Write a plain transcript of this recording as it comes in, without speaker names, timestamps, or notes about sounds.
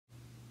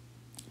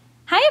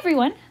Hi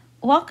everyone!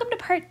 Welcome to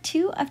part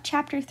 2 of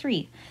chapter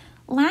 3.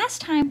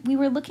 Last time we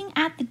were looking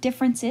at the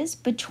differences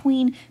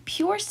between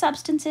pure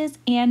substances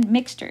and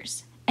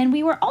mixtures, and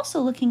we were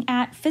also looking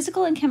at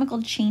physical and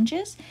chemical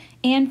changes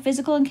and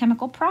physical and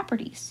chemical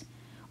properties.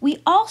 We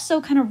also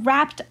kind of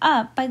wrapped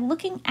up by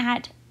looking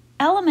at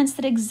elements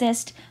that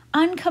exist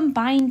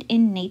uncombined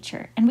in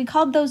nature, and we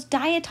called those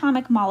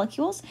diatomic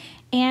molecules,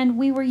 and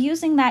we were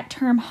using that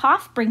term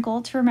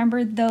Hofbrinkel to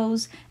remember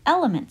those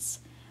elements.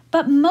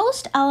 But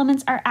most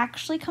elements are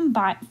actually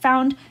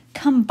found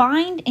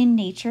combined in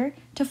nature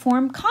to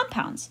form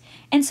compounds.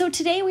 And so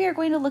today we are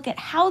going to look at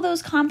how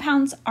those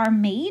compounds are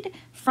made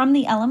from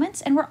the elements,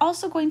 and we're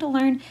also going to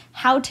learn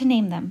how to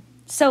name them.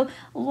 So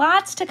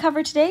lots to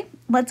cover today.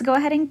 Let's go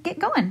ahead and get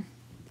going.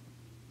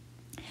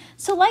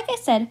 So like I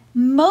said,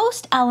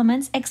 most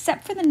elements,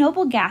 except for the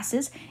noble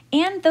gases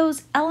and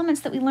those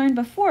elements that we learned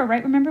before,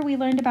 right? Remember we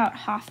learned about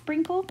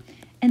Hofbrinkel?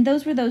 And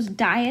those were those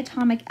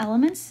diatomic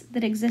elements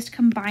that exist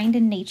combined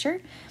in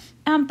nature.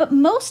 But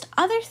most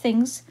other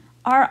things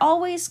are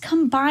always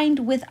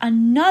combined with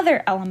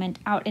another element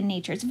out in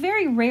nature. It's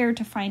very rare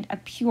to find a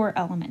pure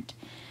element.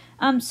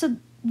 So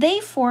they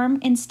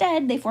form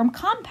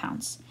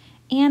compounds.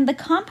 And the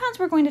compounds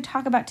we're going to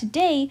talk about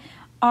today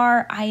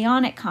are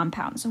ionic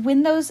compounds,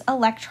 when those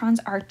electrons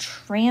are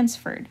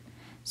transferred.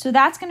 So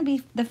that's going to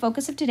be the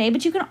focus of today.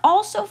 But you can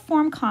also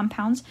form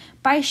compounds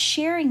by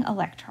sharing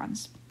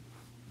electrons.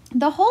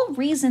 The whole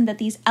reason that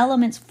these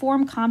elements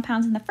form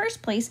compounds in the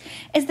first place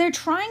is they're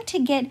trying to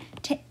get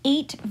to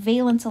 8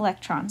 valence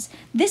electrons.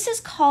 This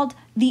is called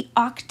the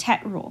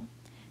octet rule.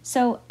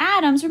 So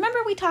atoms, remember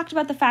we talked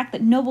about the fact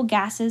that noble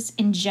gases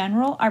in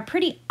general are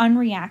pretty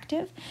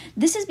unreactive.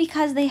 This is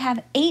because they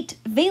have 8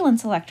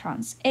 valence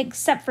electrons,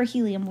 except for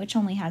helium, which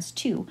only has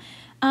 2.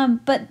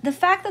 But the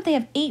fact that they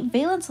have 8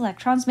 valence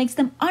electrons makes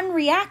them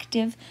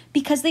unreactive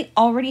because they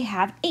already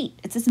have 8.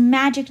 It's this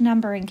magic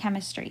number in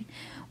chemistry.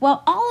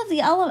 Well, all of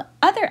the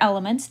other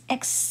elements,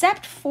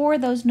 except for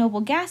those noble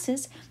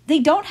gases, they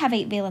don't have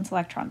 8 valence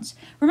electrons.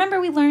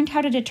 Remember, we learned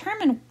how to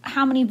determine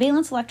how many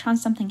valence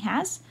electrons something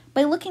has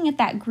by looking at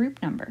that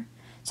group number.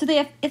 So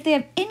if they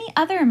have any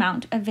other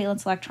amount of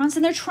valence electrons,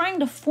 then they're trying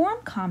to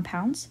form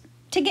compounds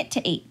to get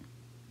to 8.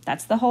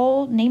 That's the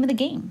whole name of the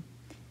game.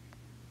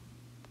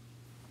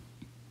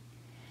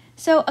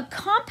 So a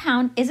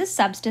compound is a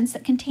substance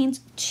that contains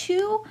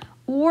 2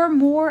 or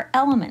more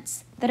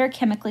elements that are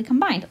chemically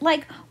combined,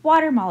 like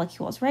water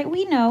molecules, right?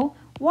 We know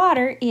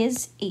water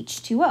is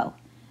H2O.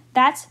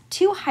 That's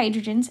 2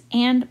 hydrogens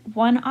and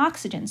 1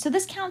 oxygen. So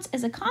this counts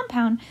as a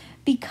compound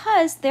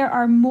because there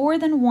are more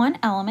than one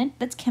element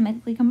that's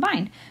chemically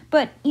combined.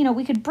 But,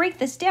 we could break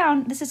this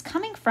down. This is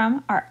coming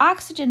from our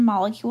oxygen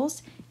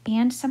molecules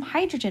and some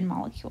hydrogen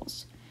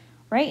molecules,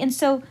 right? And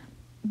so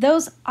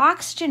those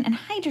oxygen and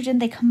hydrogen,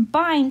 they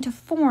combine to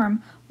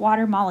form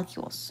water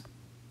molecules.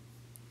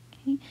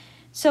 Okay?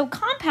 So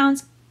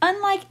compounds,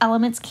 unlike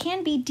elements,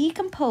 can be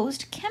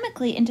decomposed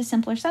chemically into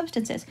simpler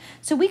substances.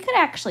 So we could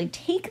actually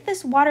take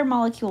this water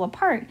molecule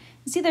apart.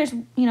 See, there's,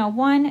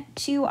 1,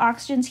 2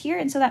 oxygens here,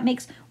 and so that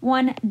makes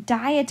 1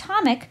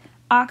 diatomic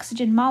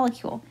oxygen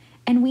molecule.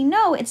 And we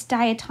know it's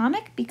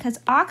diatomic because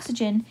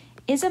oxygen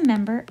is a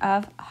member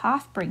of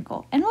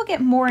Hofbrinkel. And we'll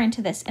get more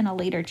into this in a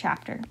later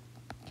chapter.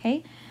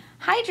 Okay?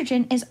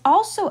 Hydrogen is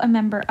also a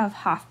member of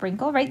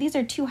Hofbrinkel, right? These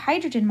are 2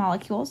 hydrogen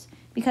molecules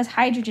because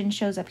hydrogen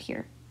shows up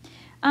here.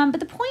 But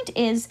the point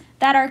is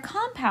that our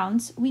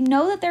compounds, we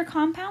know that they're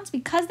compounds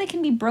because they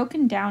can be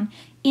broken down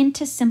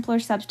into simpler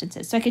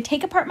substances. So I could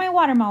take apart my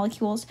water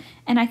molecules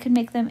and I could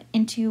make them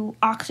into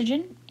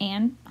oxygen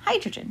and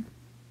hydrogen.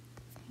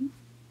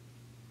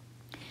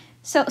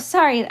 So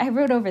sorry, I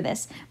wrote over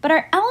this, but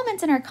our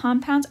elements in our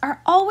compounds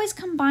are always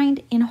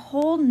combined in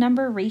whole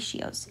number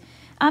ratios.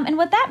 And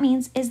what that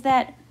means is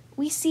that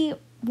we see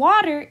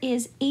water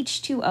is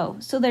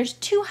H2O, so there's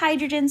 2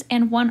 hydrogens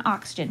and 1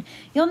 oxygen.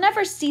 You'll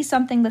never see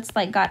something that's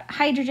like got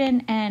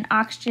hydrogen and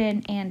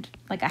oxygen and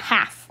like a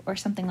half or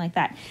something like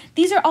that.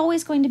 These are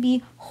always going to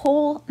be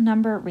whole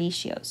number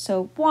ratios,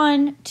 so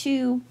 1,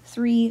 2,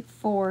 3,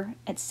 4,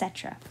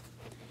 etc.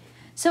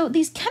 So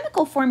these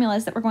chemical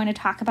formulas that we're going to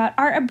talk about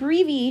are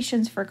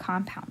abbreviations for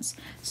compounds.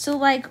 So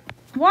like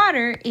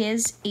water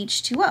is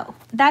H2O.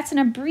 That's an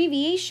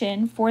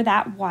abbreviation for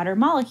that water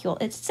molecule.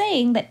 It's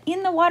saying that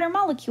in the water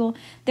molecule,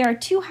 there are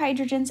 2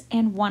 hydrogens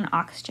and 1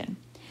 oxygen.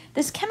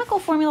 This chemical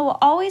formula will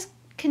always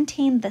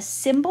contain the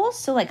symbols,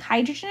 so like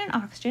hydrogen and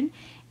oxygen,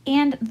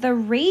 and the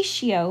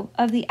ratio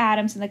of the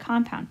atoms in the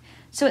compound.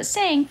 So it's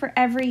saying for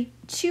every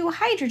 2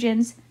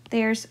 hydrogens,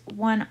 there's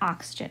 1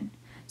 oxygen.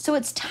 So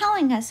it's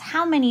telling us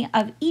how many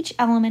of each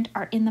element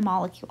are in the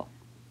molecule.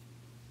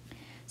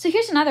 So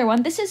here's another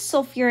one. This is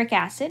sulfuric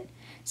acid.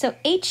 So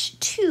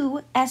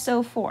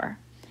H2SO4.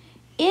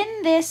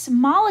 In this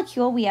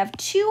molecule, we have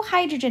 2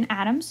 hydrogen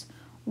atoms,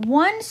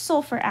 1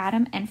 sulfur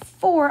atom, and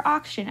 4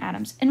 oxygen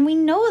atoms. And we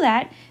know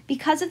that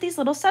because of these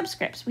little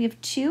subscripts. We have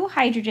 2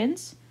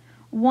 hydrogens,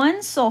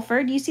 1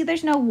 sulfur. Do you see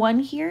there's no 1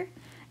 here?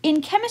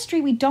 In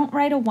chemistry, we don't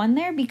write a 1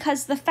 there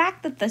because the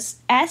fact that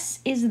this S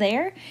is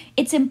there,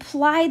 it's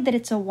implied that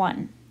it's a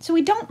 1. So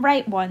we don't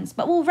write ones,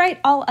 but we'll write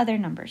all other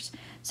numbers.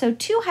 So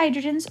 2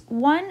 hydrogens,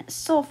 1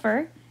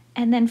 sulfur,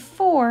 and then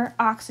 4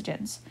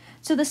 oxygens.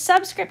 So the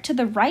subscript to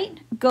the right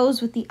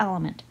goes with the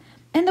element.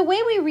 And the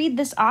way we read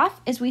this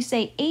off is we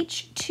say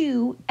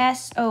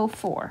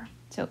H2SO4.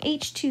 So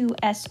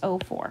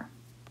H2SO4.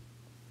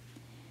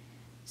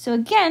 So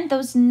again,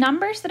 those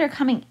numbers that are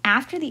coming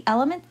after the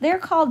element, they're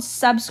called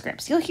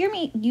subscripts. You'll hear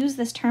me use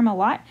this term a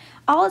lot.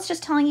 All it's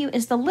just telling you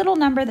is the little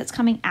number that's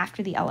coming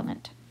after the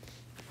element.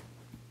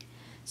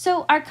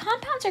 So our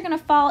compounds are going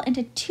to fall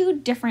into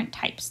 2 different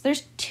types.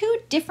 There's 2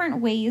 different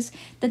ways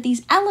that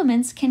these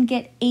elements can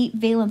get 8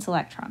 valence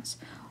electrons.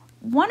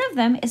 One of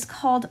them is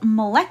called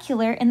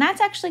molecular, and that's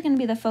actually going to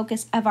be the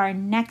focus of our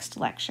next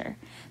lecture.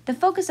 The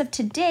focus of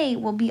today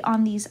will be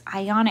on these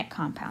ionic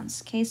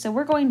compounds, okay? So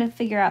we're going to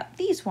figure out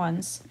these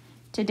ones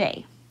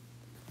today.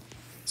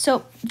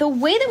 So the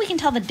way that we can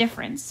tell the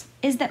difference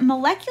is that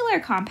molecular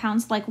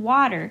compounds like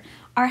water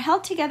are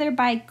held together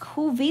by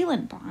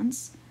covalent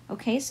bonds,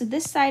 okay? So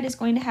this side is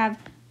going to have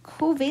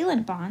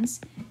covalent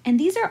bonds, and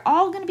these are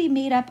all going to be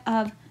made up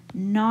of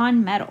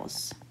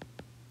nonmetals,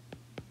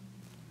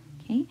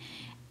 okay?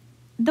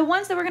 The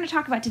ones that we're going to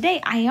talk about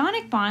today,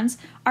 ionic bonds,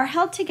 are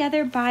held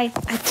together by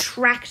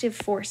attractive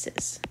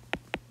forces.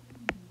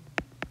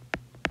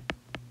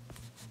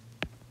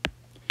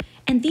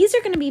 And these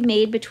are going to be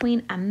made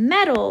between a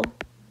metal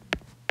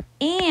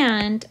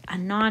and a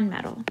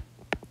nonmetal.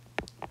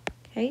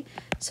 Okay,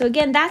 so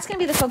again, that's going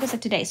to be the focus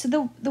of today.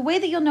 So the way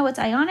that you'll know it's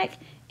ionic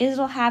is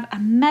it'll have a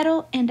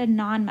metal and a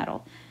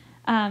nonmetal,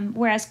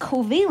 whereas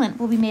covalent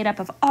will be made up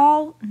of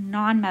all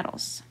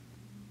nonmetals.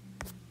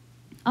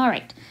 All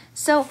right,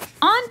 so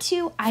on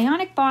to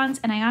ionic bonds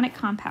and ionic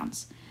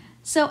compounds.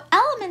 So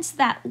elements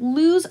that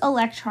lose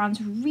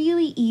electrons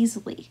really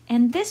easily,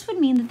 and this would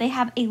mean that they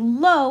have a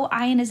low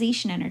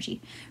ionization energy.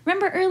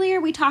 Remember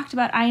earlier we talked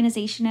about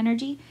ionization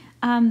energy?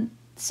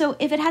 So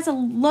if it has a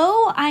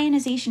low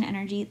ionization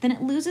energy, then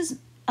it loses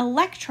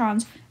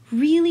electrons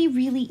really,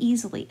 really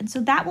easily. And so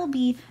that will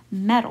be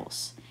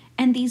metals.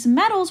 And these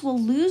metals will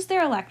lose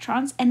their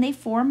electrons and they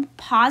form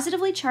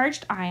positively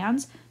charged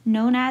ions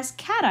known as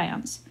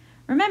cations.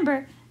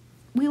 Remember,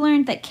 we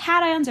learned that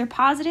cations are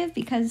positive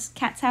because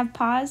cats have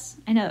paws.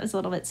 I know that was a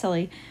little bit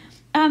silly.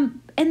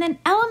 And then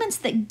elements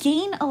that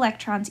gain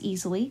electrons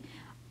easily,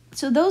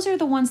 so those are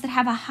the ones that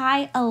have a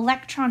high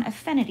electron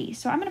affinity.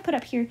 So I'm going to put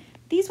up here,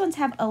 these ones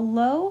have a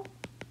low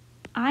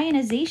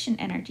ionization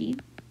energy.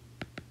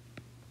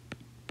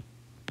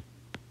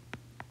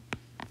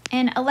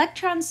 And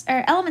electrons,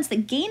 or elements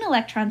that gain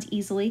electrons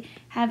easily,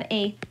 have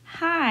a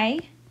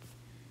high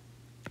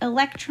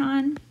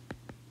electron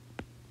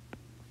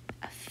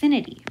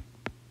affinity.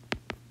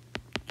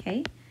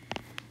 Okay,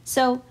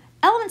 so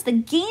elements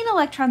that gain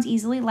electrons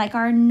easily, like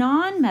our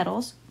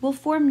nonmetals, will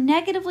form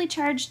negatively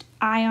charged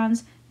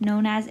ions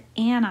known as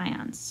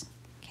anions.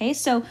 Okay,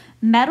 so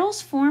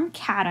metals form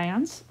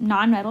cations,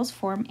 nonmetals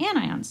form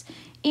anions.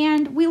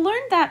 And we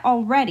learned that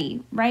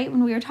already, right,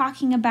 when we were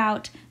talking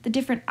about the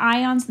different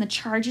ions and the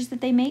charges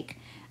that they make.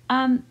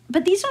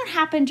 But these don't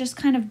happen just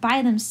kind of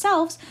by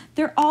themselves.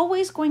 They're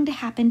always going to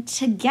happen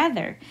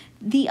together.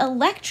 The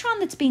electron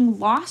that's being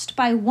lost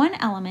by one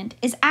element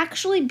is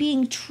actually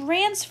being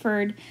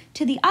transferred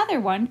to the other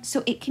one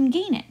so it can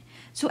gain it.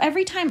 So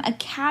every time a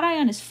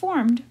cation is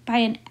formed by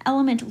an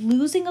element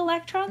losing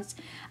electrons,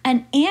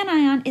 an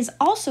anion is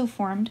also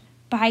formed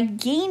by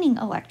gaining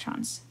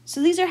electrons.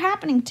 So these are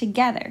happening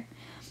together.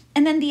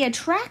 And then the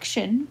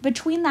attraction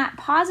between that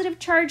positive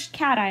charged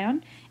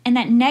cation and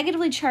that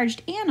negatively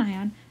charged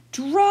anion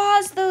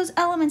draws those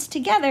elements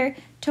together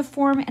to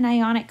form an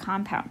ionic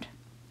compound.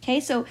 Okay,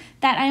 so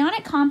that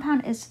ionic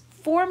compound is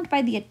formed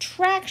by the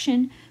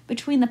attraction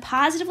between the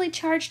positively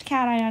charged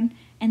cation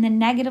and the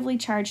negatively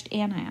charged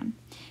anion.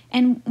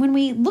 And when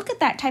we look at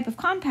that type of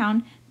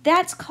compound,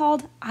 that's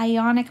called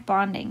ionic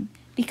bonding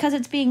because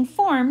it's being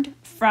formed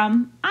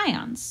from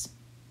ions.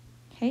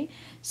 Okay,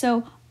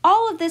 so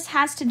all of this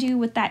has to do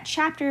with that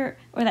chapter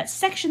or that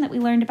section that we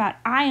learned about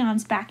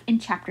ions back in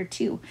chapter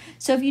 2.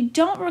 So if you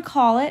don't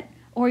recall it,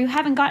 or you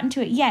haven't gotten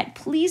to it yet,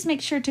 please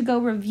make sure to go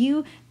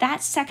review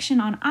that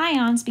section on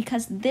ions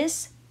because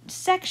this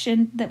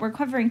section that we're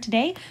covering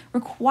today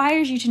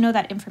requires you to know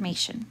that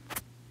information.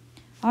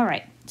 All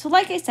right, so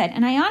like I said,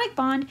 an ionic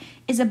bond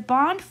is a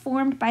bond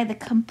formed by the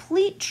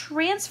complete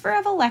transfer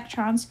of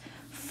electrons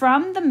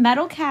from the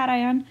metal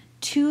cation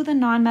to the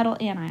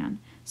nonmetal anion.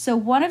 So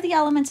one of the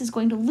elements is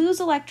going to lose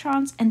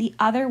electrons and the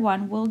other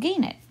one will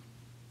gain it.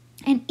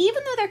 And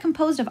even though they're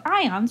composed of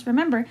ions,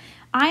 remember,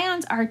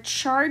 ions are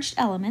charged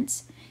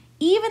elements.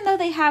 Even though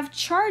they have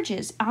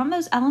charges on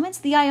those elements,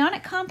 the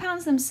ionic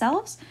compounds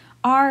themselves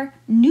are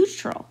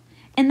neutral.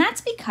 And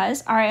that's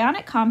because our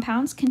ionic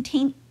compounds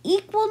contain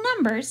equal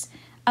numbers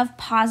of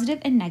positive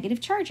and negative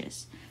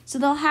charges. So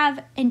they'll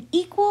have an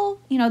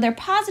equal, their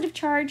positive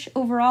charge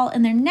overall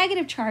and their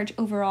negative charge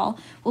overall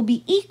will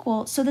be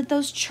equal so that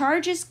those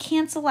charges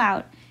cancel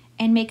out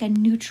and make a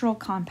neutral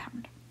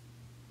compound.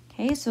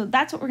 Okay, so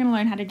that's what we're going to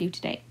learn how to do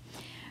today.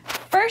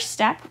 first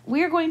step,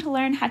 we're going to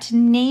learn how to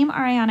name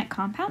our ionic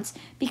compounds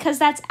because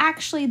that's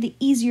actually the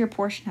easier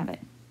portion of it.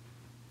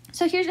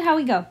 So here's how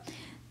we go.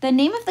 The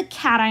name of the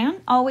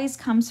cation always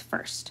comes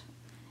first,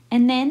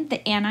 and then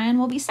the anion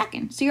will be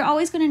second. So you're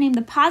always going to name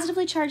the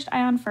positively charged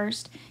ion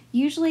first.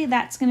 Usually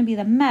that's going to be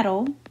the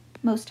metal,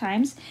 most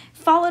times,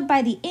 followed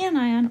by the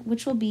anion,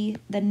 which will be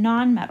the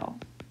non-metal.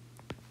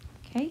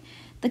 Okay?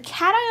 The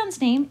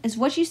cation's name is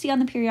what you see on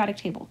the periodic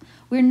table.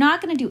 We're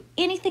not going to do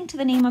anything to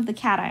the name of the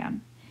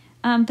cation.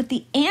 But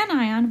the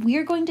anion, we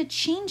are going to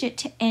change it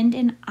to end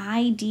in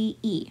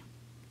IDE.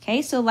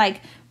 Okay, so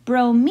like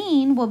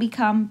bromine will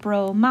become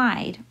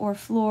bromide, or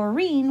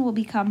fluorine will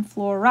become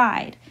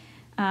fluoride.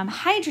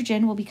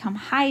 Hydrogen will become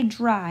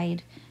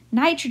hydride.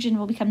 Nitrogen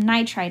will become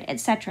nitride,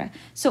 etc.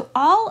 So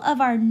all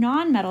of our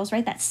nonmetals,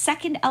 right, that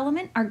second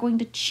element, are going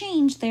to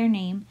change their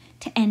name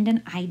to end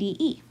in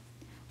IDE.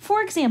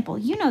 For example,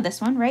 you know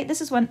this one, right? This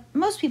is one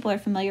most people are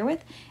familiar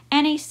with,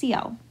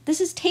 NaCl.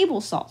 This is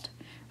table salt,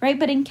 right?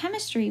 But in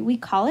chemistry, we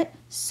call it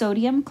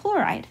sodium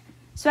chloride.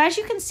 So as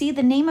you can see,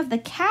 the name of the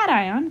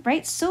cation,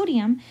 right,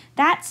 sodium,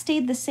 that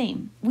stayed the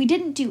same. We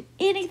didn't do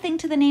anything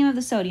to the name of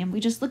the sodium. We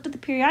just looked at the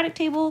periodic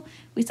table,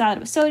 we saw that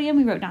it was sodium,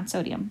 we wrote down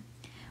sodium.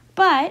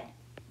 But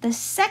the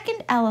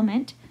second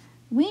element,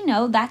 we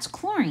know that's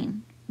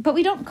chlorine, but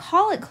we don't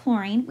call it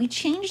chlorine. We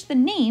change the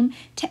name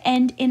to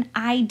end in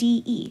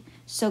IDE.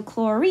 So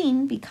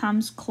chlorine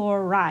becomes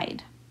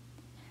chloride.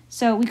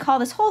 So we call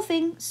this whole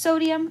thing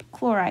sodium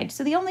chloride.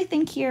 So the only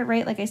thing here,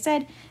 right, like I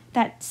said,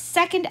 that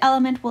second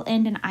element will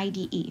end in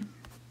IDE.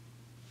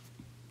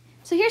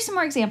 So here's some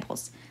more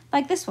examples,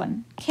 like this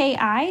one, Ki,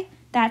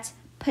 that's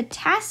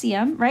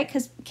potassium, right,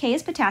 because K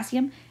is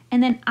potassium,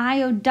 and then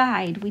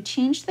iodide, we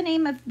changed the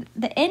name of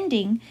the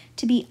ending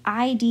to be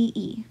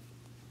IDE.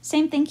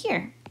 Same thing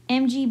here,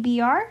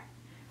 MgBr,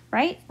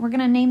 right, we're going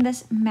to name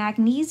this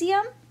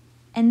magnesium,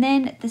 and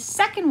then the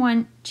second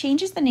one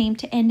changes the name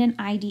to end in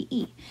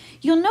IDE.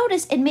 You'll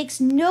notice it makes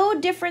no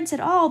difference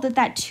at all that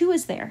that 2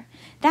 is there.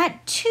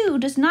 That 2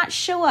 does not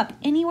show up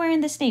anywhere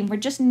in this name. We're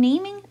just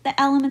naming the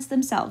elements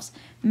themselves.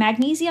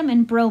 Magnesium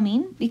and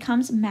bromine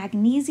becomes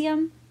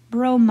magnesium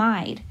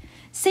bromide.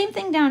 Same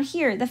thing down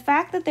here. The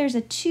fact that there's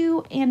a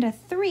 2 and a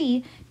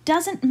 3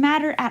 doesn't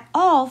matter at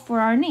all for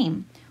our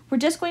name. We're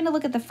just going to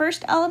look at the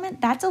first element,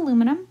 that's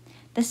aluminum.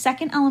 The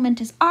second element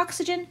is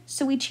oxygen,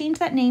 so we change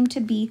that name to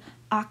be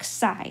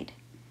oxide.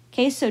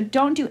 Okay, so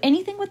don't do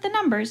anything with the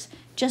numbers,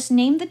 just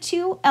name the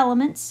 2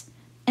 elements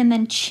and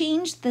then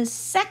change the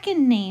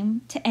second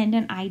name to end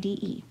in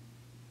IDE.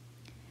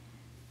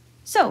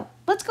 So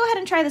let's go ahead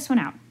and try this one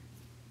out.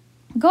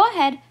 Go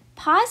ahead,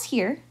 pause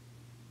here,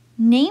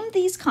 name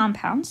these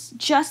compounds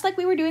just like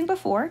we were doing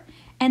before,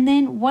 and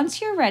then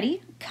once you're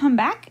ready, come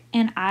back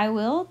and I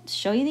will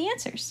show you the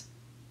answers.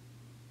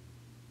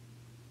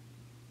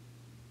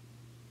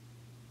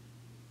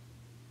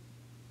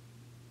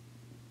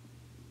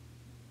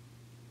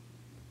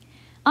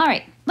 All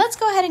right, let's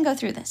go ahead and go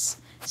through this.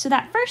 So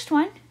that first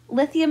one,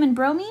 lithium and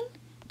bromine,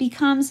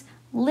 becomes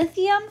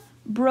lithium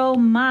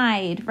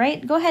bromide,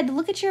 right? Go ahead,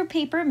 look at your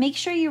paper, make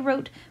sure you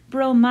wrote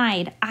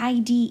bromide,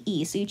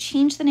 IDE, so you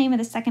change the name of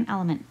the second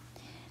element.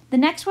 The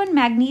next one,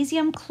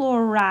 magnesium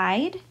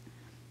chloride.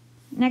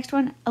 Next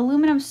one,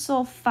 aluminum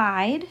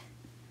sulfide,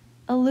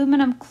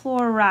 aluminum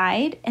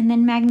chloride, and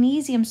then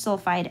magnesium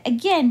sulfide.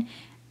 Again,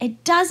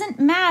 it doesn't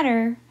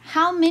matter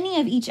how many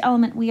of each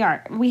element we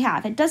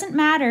have. It doesn't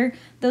matter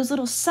those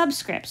little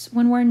subscripts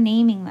when we're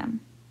naming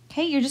them.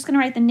 Okay, you're just going to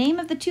write the name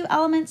of the 2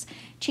 elements,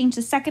 change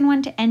the second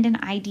one to end in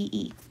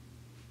IDE.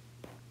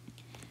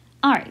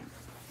 All right,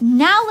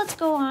 now let's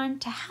go on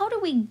to how do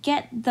we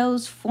get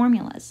those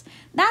formulas.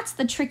 That's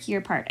the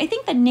trickier part. I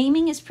think the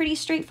naming is pretty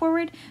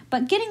straightforward,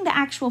 but getting the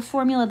actual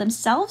formula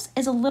themselves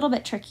is a little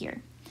bit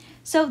trickier.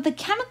 So the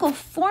chemical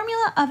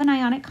formula of an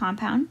ionic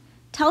compound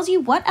tells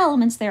you what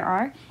elements there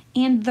are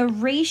and the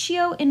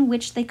ratio in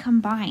which they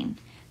combine.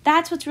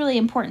 That's what's really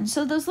important.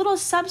 So those little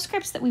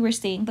subscripts that we were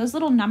seeing, those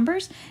little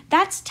numbers,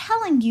 that's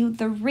telling you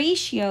the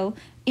ratio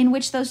in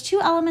which those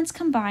 2 elements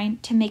combine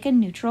to make a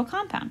neutral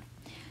compound.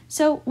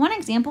 So one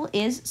example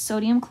is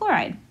sodium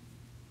chloride.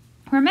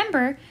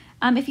 Remember,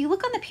 if you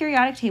look on the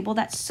periodic table,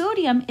 that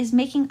sodium is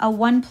making a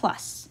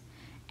 1+,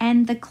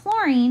 and the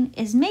chlorine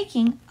is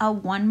making a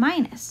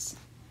 1-.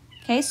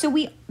 Okay, so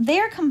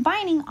they're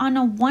combining on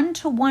a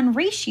 1-to-1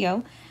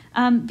 ratio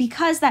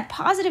because that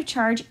positive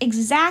charge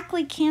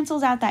exactly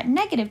cancels out that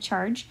negative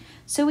charge,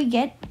 so we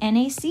get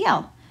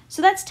NaCl.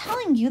 So that's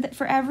telling you that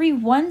for every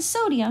 1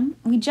 sodium,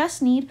 we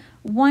just need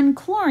 1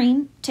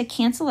 chlorine to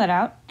cancel it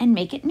out and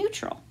make it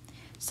neutral.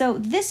 So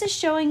this is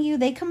showing you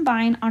they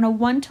combine on a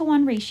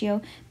 1-to-1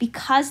 ratio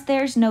because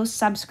there's no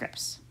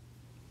subscripts.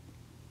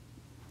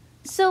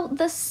 So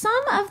the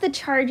sum of the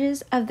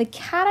charges of the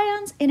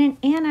cations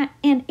and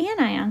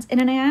anions in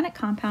an ionic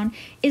compound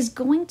is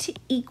going to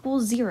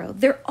equal 0.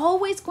 They're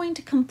always going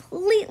to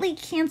completely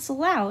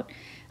cancel out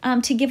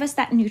to give us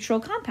that neutral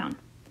compound.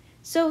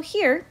 So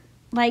here,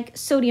 like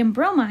sodium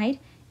bromide,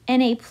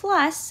 Na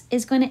plus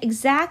is going to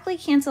exactly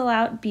cancel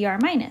out Br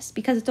minus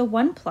because it's a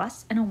 1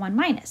 plus and a 1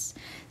 minus.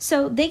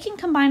 So they can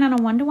combine on a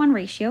 1-to-1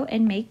 ratio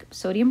and make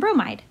sodium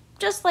bromide,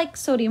 just like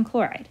sodium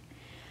chloride.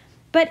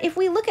 But if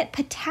we look at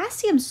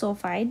potassium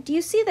sulfide, do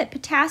you see that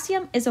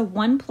potassium is a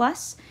 1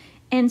 plus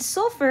and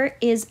sulfur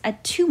is a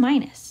 2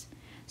 minus?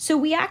 So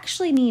we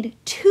actually need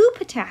 2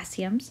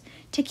 potassiums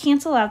to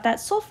cancel out that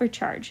sulfur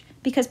charge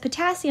because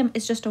potassium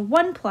is just a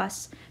 1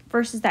 plus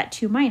versus that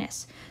 2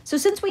 minus. So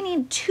since we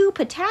need 2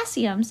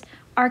 potassiums,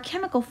 our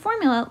chemical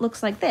formula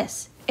looks like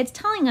this. It's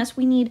telling us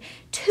we need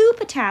 2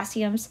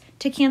 potassiums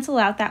to cancel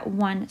out that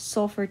 1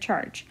 sulfur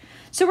charge.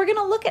 So we're going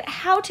to look at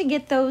how to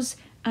get those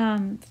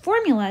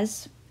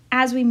formulas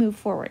as we move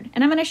forward.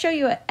 And I'm going to show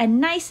you a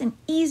nice and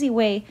easy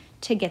way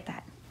to get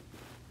that.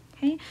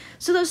 Okay?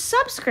 So those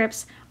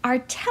subscripts are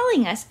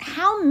telling us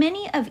how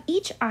many of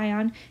each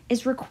ion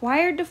is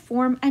required to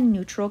form a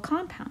neutral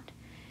compound.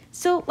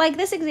 So like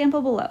this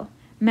example below,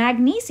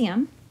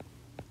 magnesium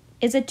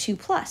is a 2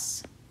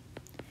 plus,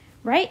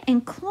 right?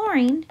 And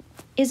chlorine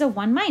is a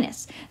 1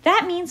 minus.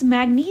 That means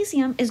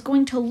magnesium is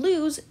going to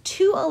lose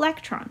 2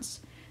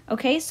 electrons.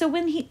 Okay, so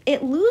when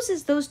it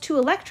loses those 2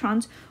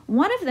 electrons,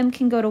 one of them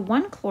can go to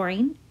one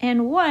chlorine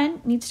and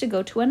one needs to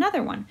go to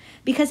another one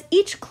because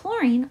each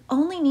chlorine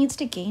only needs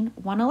to gain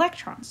 1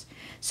 electrons.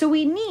 So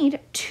we need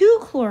 2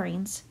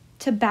 chlorines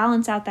to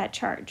balance out that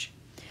charge.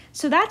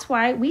 So that's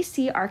why we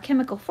see our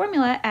chemical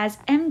formula as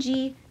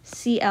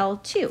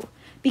MgCl2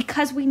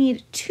 because we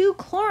need 2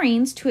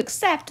 chlorines to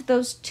accept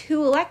those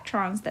 2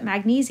 electrons that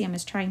magnesium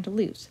is trying to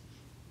lose.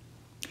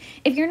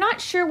 If you're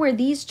not sure where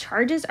these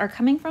charges are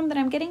coming from that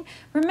I'm getting,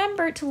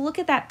 remember to look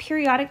at that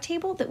periodic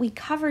table that we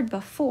covered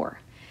before.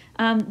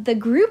 The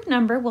group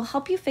number will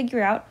help you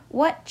figure out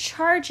what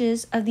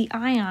charges of the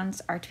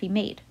ions are to be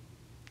made.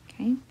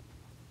 Okay.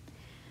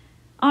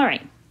 All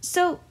right,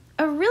 so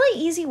a really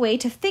easy way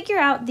to figure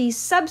out these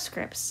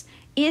subscripts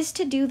is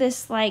to do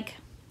this like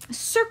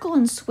circle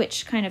and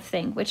switch kind of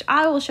thing, which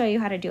I will show you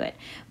how to do it.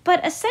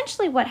 But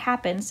essentially what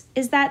happens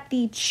is that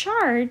the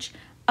charge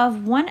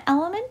of one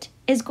element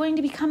is going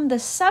to become the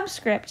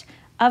subscript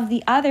of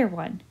the other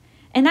one.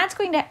 And that's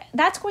going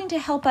to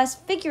help us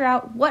figure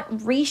out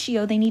what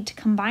ratio they need to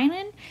combine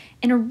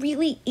in a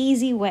really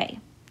easy way.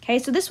 Okay,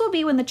 so this will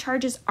be when the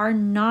charges are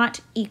not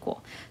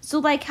equal. So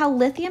like how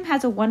lithium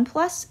has a 1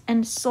 plus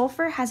and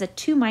sulfur has a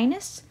 2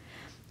 minus.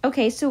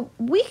 Okay, so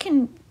we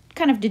can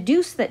kind of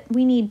deduce that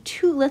we need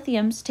 2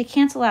 lithiums to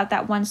cancel out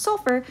that 1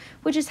 sulfur,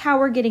 which is how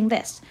we're getting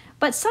this.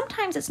 But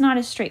sometimes it's not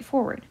as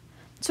straightforward.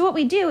 So what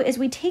we do is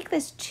we take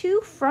this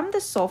 2 from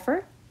the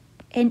sulfur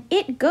and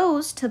it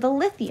goes to the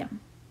lithium.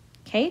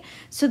 Okay,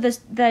 so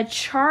the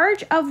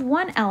charge of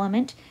one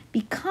element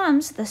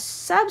becomes the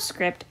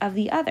subscript of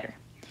the other.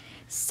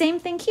 Same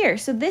thing here.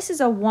 So this is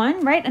a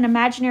 1, right? An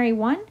imaginary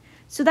 1.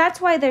 So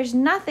that's why there's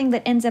nothing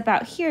that ends up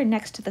out here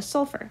next to the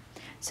sulfur.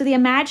 So the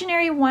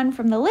imaginary 1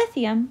 from the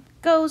lithium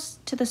goes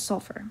to the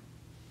sulfur.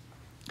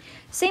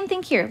 Same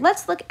thing here.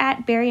 Let's look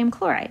at barium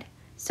chloride.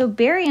 So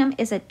barium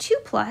is a 2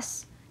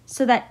 plus,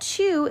 so that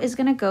 2 is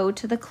going to go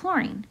to the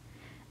chlorine.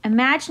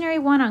 Imaginary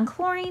 1 on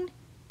chlorine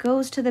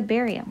goes to the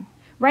barium,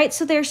 right?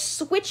 So they're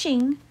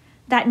switching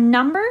that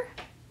number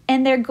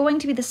and they're going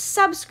to be the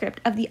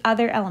subscript of the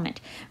other element.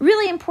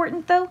 Really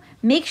important though,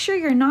 make sure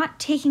you're not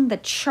taking the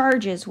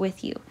charges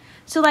with you.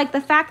 So like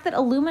the fact that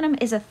aluminum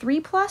is a 3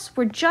 plus,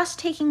 we're just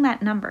taking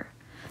that number.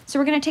 So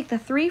we're going to take the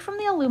 3 from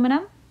the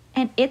aluminum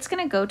and it's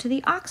going to go to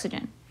the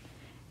oxygen.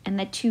 And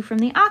the 2 from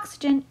the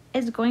oxygen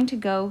is going to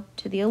go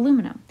to the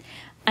aluminum.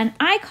 And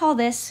I call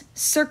this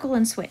circle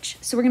and switch.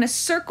 So we're going to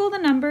circle the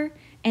number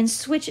and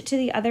switch it to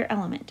the other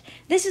element.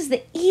 This is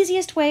the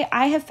easiest way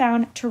I have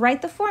found to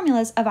write the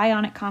formulas of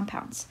ionic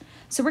compounds.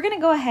 So we're going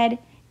to go ahead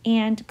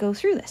and go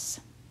through this.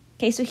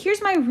 Okay, so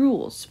here's my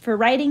rules for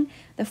writing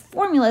the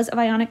formulas of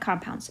ionic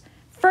compounds.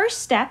 First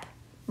step,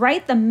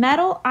 write the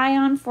metal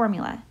ion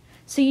formula.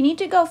 So you need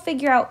to go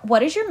figure out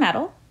what is your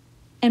metal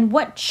and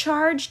what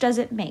charge does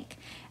it make.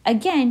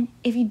 Again,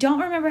 if you don't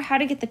remember how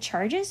to get the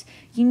charges,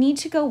 you need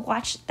to go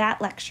watch that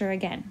lecture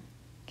again,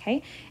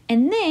 okay?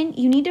 And then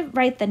you need to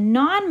write the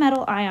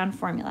non-metal ion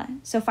formula.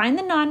 So find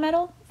the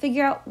non-metal,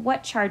 figure out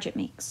what charge it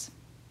makes.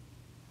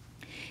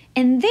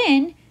 And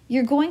then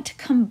you're going to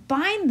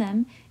combine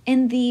them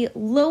in the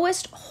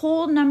lowest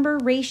whole number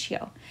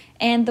ratio.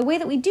 And the way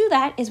that we do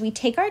that is we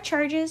take our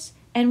charges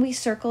and we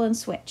circle and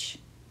switch,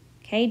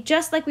 okay?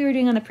 Just like we were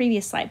doing on the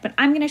previous slide, but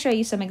I'm going to show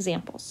you some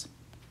examples.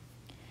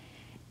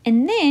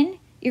 And then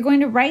you're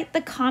going to write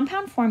the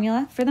compound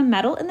formula for the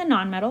metal and the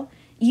nonmetal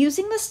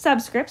using the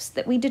subscripts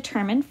that we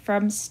determined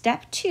from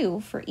step 2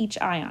 for each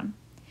ion.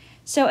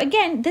 So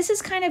again, this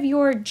is kind of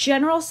your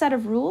general set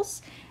of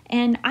rules,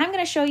 and I'm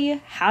going to show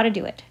you how to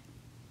do it.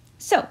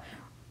 So,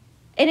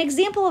 an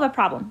example of a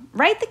problem.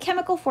 Write the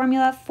chemical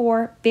formula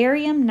for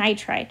barium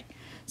nitride.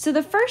 So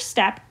the first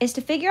step is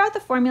to figure out the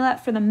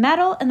formula for the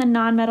metal and the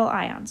nonmetal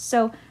ions.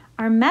 So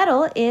our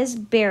metal is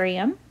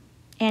barium,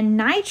 and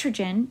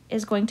nitrogen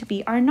is going to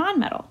be our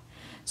nonmetal.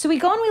 So we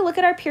go and we look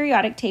at our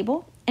periodic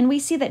table, and we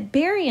see that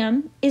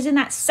barium is in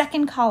that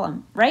second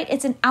column, right?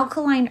 It's an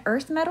alkaline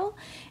earth metal,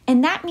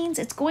 and that means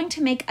it's going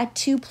to make a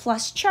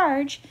 2+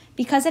 charge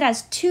because it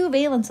has 2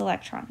 valence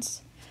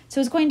electrons. So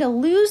it's going to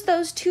lose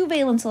those 2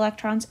 valence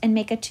electrons and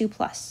make a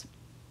 2+.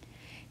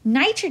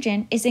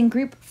 Nitrogen is in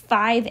group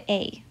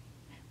 5A,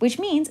 which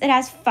means it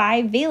has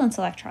 5 valence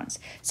electrons.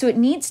 So it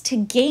needs to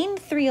gain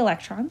 3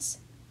 electrons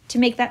to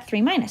make that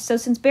 3-. So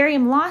since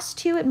barium lost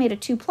 2, it made a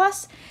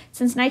 2+.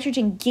 Since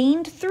nitrogen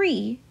gained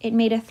 3, it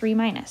made a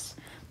 3-.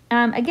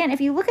 Again, if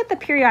you look at the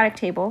periodic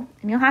table,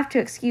 and you'll have to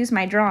excuse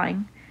my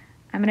drawing,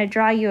 I'm going to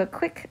draw you a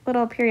quick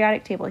little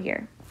periodic table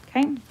here,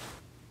 okay?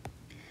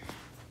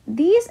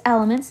 These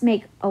elements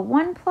make a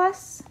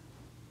 1+,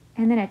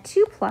 and then a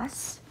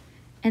 2+,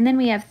 and then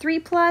we have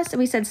 3+, and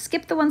we said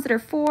skip the ones that are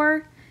 4,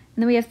 and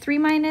then we have 3-,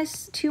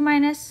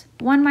 2-,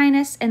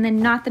 1-, and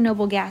then not the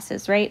noble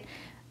gases, right?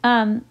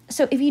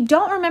 So if you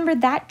don't remember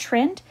that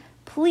trend,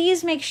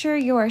 please make sure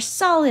you are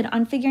solid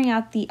on figuring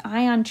out the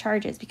ion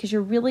charges because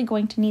you're really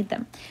going to need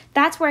them.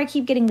 That's where I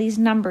keep getting these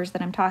numbers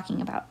that I'm talking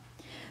about.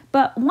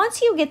 But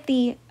once you get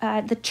the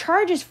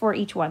charges for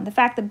each one, the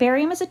fact that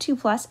barium is a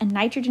 2+ and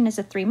nitrogen is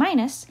a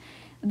 3-,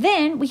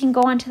 then we can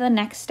go on to the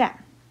next step.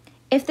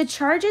 If the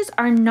charges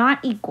are not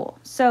equal,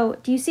 so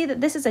do you see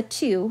that this is a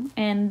 2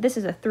 and this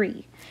is a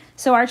 3?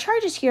 So our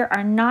charges here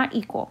are not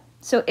equal.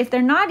 So if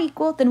they're not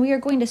equal, then we are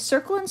going to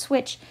circle and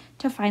switch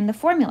to find the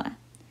formula.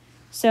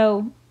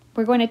 So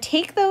we're going to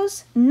take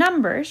those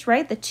numbers,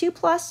 right, the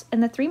 2+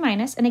 and the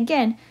 3-, and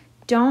again,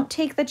 don't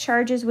take the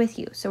charges with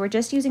you. So we're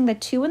just using the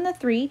 2 and the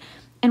 3,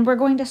 and we're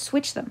going to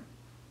switch them.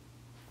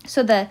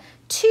 So the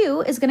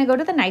 2 is going to go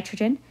to the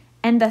nitrogen,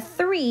 and the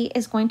 3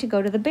 is going to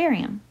go to the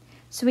barium.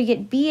 So we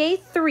get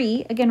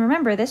Ba3, again,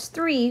 remember this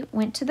 3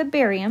 went to the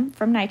barium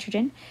from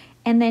nitrogen,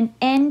 and then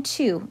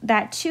N2,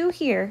 that 2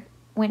 here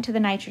went to the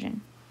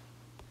nitrogen.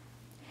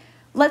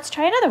 Let's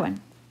try another one,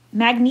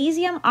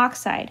 magnesium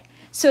oxide.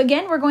 So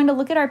again, we're going to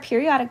look at our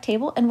periodic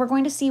table and we're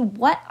going to see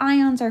what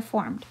ions are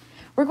formed.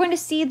 We're going to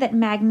see that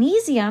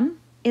magnesium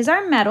is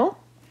our metal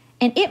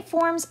and it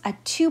forms a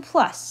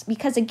 2+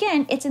 because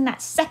again, it's in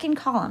that second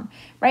column,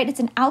 right? It's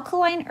an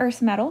alkaline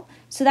earth metal,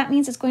 so that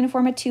means it's going to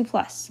form a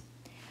 2+.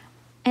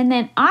 And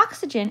then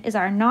oxygen is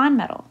our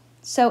nonmetal.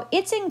 So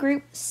it's in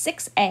group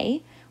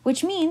 6A,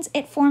 which means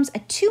it forms a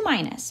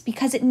 2-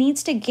 because it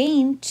needs to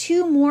gain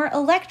 2 more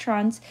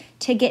electrons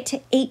to get to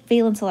 8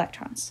 valence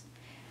electrons.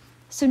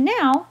 So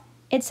now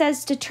it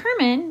says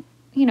determine,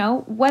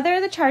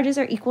 whether the charges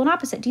are equal and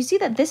opposite. Do you see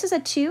that this is a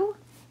 2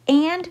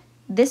 and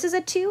this is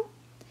a 2?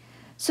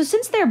 So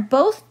since they're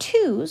both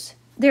 2s,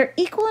 they're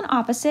equal and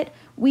opposite,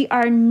 we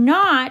are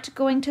not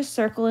going to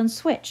circle and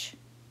switch.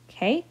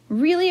 Okay,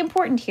 really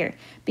important here.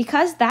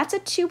 Because that's a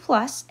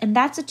 2+ and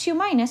that's a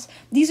 2-,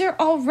 these are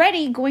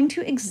already going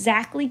to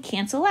exactly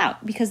cancel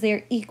out because they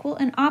are equal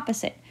and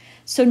opposite.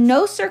 So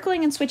no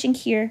circling and switching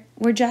here.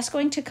 We're just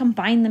going to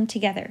combine them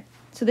together.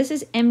 So this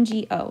is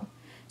MgO.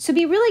 So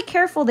be really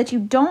careful that you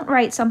don't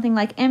write something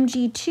like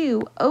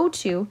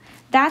Mg2O2.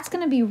 That's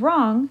going to be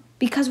wrong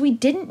because we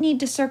didn't need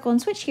to circle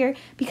and switch here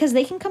because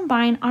they can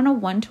combine on a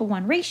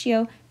 1-to-1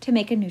 ratio to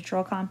make a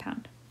neutral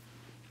compound.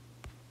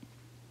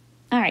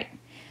 All right.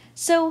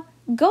 So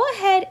go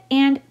ahead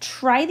and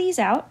try these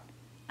out.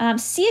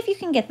 See if you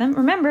can get them.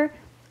 Remember,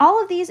 all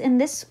of these in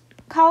this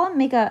column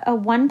make a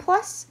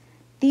 1+.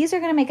 These are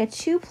going to make a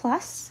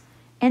 2+.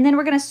 And then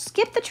we're going to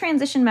skip the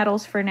transition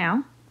metals for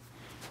now.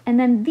 And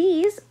then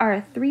these are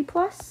a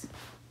 3+.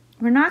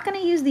 We're not going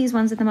to use these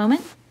ones at the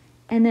moment.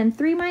 And then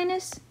 3-,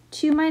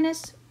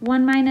 2-,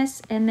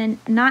 1-, and then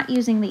not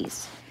using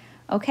these.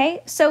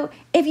 Okay, so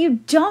if you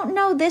don't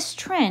know this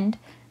trend,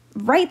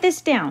 write this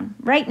down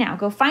right now.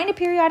 Go find a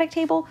periodic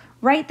table,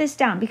 write this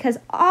down because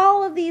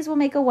all of these will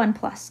make a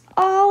 1+.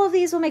 All of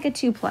these will make a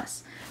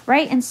 2+,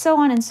 right? And so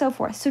on and so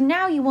forth. So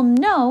now you will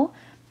know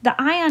the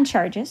ion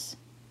charges,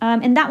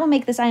 and that will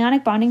make this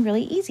ionic bonding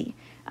really easy.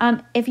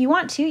 If you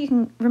want to, you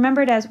can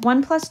remember it as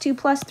 1+, 2+,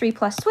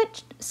 3+,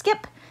 switch,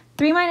 skip,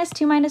 3-,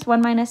 2-,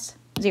 1-,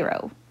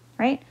 0,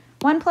 right?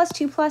 1+,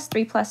 2+,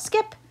 3+,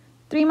 skip,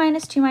 3-,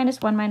 2-,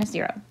 1-,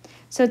 0.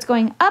 So it's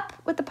going up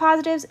with the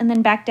positives and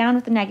then back down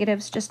with the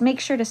negatives. Just make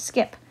sure to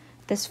skip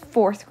this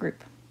 4th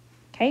group,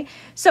 okay?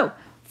 So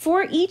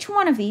for each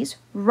one of these,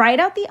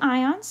 write out the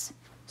ions,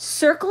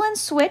 circle and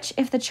switch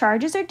if the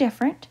charges are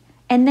different,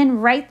 and then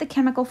write the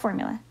chemical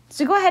formula.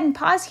 So go ahead and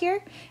pause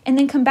here and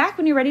then come back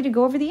when you're ready to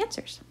go over the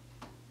answers.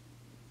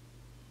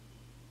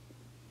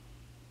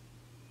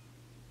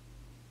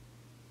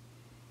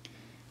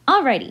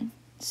 Alrighty,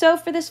 so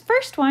for this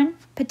first one,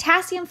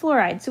 potassium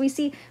fluoride. So we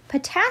see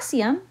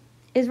potassium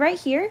is right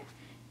here,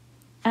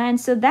 and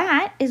so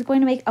that is going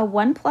to make a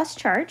 1+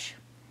 charge.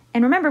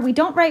 And remember, we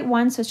don't write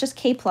 1, so it's just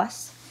K+.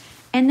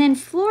 And then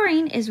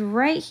fluorine is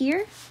right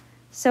here.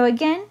 So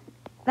again,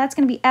 that's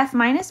going to be F-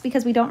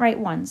 because we don't write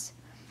 1s.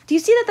 Do you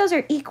see that those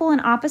are equal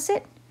and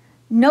opposite?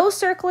 No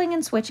circling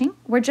and switching.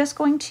 We're just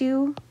going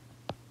to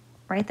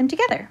write them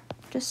together.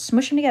 Just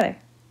smush them together.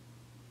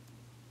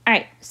 All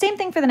right, same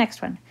thing for the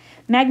next one.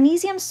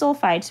 Magnesium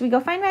sulfide. So we go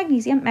find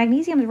magnesium.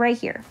 Magnesium is right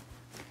here.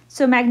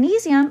 So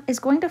magnesium is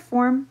going to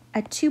form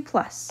a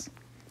 2+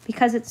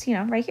 because it's,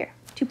 right here,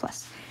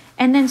 2+.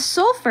 And then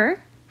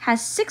sulfur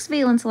has 6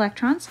 valence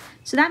electrons,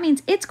 so that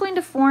means it's going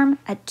to form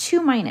a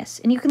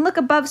 2-. And you can look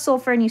above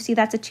sulfur and you see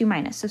that's a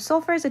 2-. So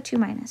sulfur is a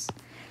 2-.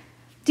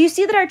 Do you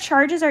see that our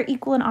charges are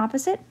equal and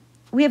opposite?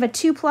 We have a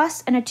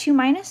 2+ and a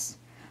 2-.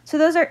 So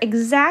those are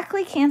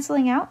exactly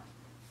canceling out.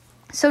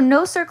 So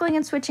no circling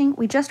and switching,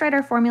 we just write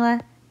our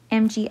formula,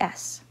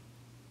 MgS.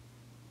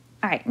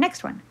 All right,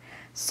 next one.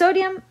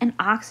 Sodium and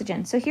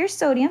oxygen. So here's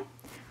sodium.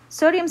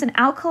 Sodium's an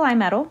alkali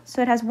metal,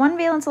 so it has 1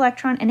 valence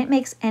electron and it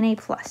makes Na+.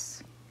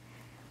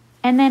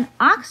 And then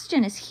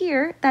oxygen is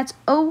here, that's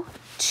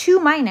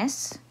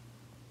O2-.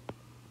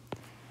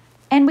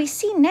 And we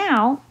see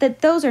now that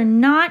those are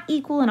not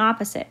equal and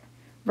opposite,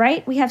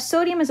 right? We have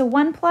sodium as a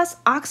 1+,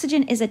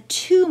 oxygen is a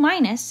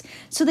 2-,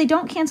 so they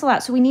don't cancel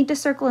out, so we need to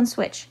circle and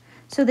switch.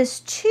 So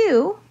this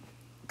 2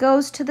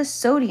 goes to the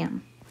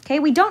sodium. Okay,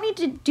 we don't need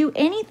to do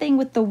anything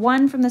with the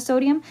 1 from the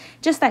sodium,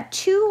 just that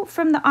 2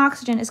 from the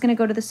oxygen is going to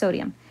go to the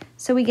sodium.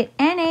 So we get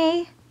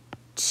Na2O.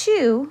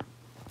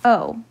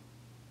 All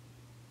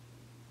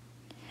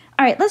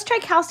right, let's try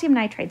calcium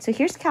nitride. So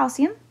here's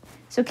calcium.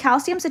 So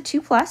calcium's a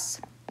 2+.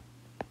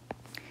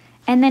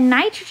 And then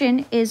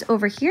nitrogen is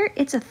over here.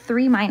 It's a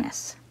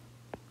 3-.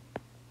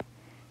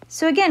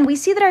 So again, we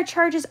see that our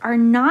charges are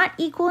not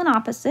equal and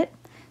opposite.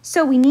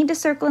 So we need to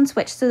circle and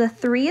switch. So the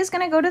 3 is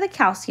going to go to the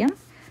calcium.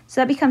 So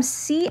that becomes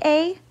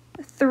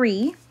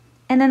Ca3,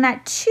 and then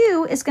that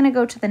 2 is going to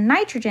go to the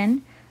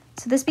nitrogen,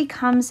 so this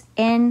becomes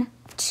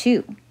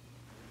N2.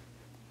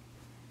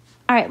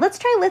 All right, let's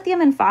try lithium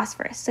and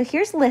phosphorus. So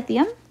here's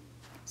lithium.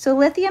 So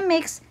lithium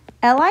makes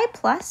Li+,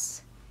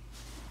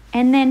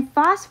 and then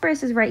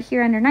phosphorus is right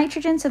here under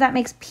nitrogen, so that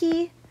makes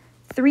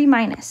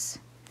P3-.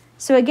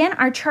 So again,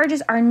 our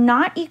charges are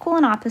not equal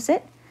and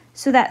opposite,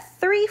 so that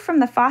 3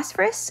 from the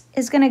phosphorus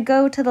is going to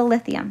go to the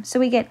lithium. So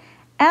we get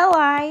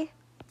Li3P.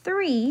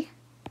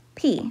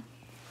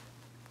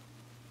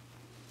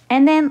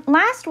 And then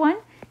last one,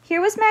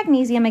 here was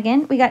magnesium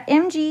again. We got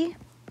Mg2+,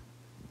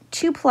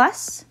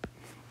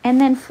 and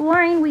then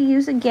fluorine we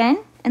use again,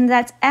 and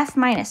that's F-.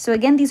 So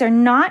again, these are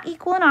not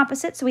equal and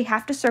opposite, so we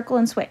have to circle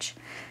and switch.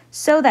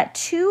 So that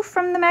 2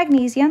 from the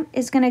magnesium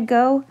is going to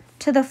go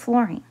to the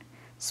fluorine.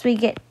 So we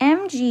get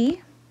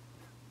MgF2.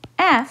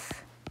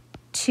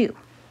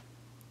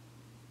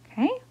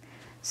 Okay,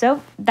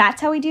 so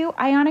that's how we do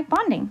ionic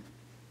bonding.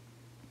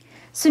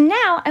 So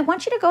now I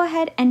want you to go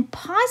ahead and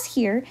pause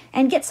here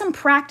and get some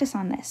practice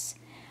on this.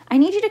 I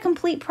need you to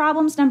complete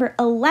problems number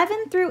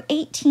 11 through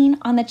 18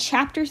 on the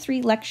Chapter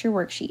 3 lecture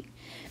worksheet.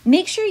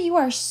 Make sure you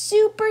are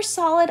super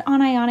solid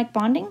on ionic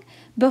bonding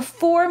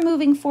before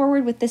moving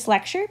forward with this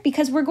lecture,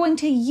 because we're going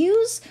to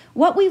use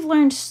what we've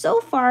learned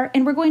so far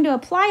and we're going to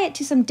apply it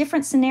to some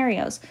different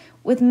scenarios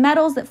with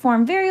metals that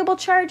form variable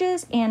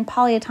charges and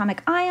polyatomic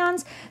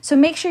ions. So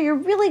make sure you're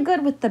really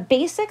good with the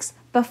basics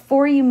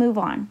before you move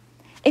on.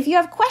 If you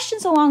have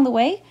questions along the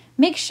way,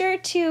 make sure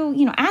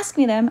to ask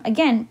me them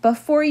again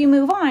before you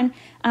move on,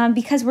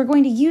 because we're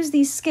going to use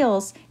these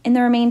skills in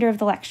the remainder of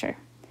the lecture.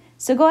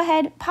 So go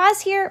ahead,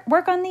 pause here,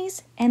 work on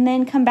these, and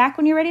then come back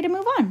when you're ready to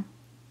move on.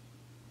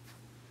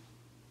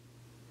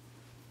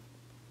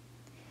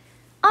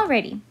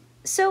 Alrighty,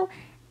 so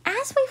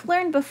as we've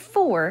learned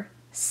before,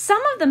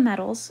 some of the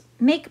metals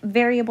make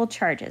variable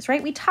charges,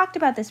 right? We talked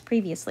about this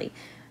previously.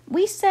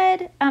 We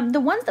said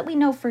the ones that we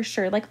know for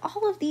sure, like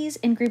all of these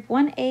in group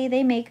 1A,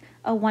 they make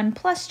a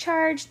 1+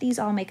 charge. These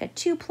all make a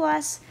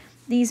 2+.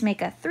 These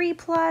make a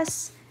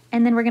 3+.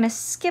 And then we're going to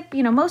skip,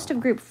 most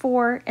of group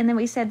 4. And then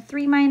we said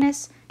 3-,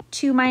 2-,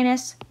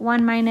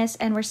 1-,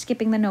 and we're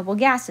skipping the noble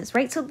gases,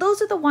 right? So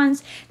those are the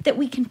ones that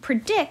we can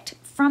predict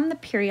from the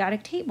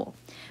periodic table.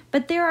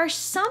 But there are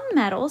some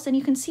metals, and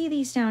you can see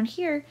these down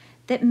here,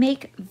 that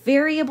make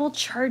variable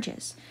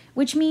charges,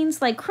 which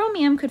means like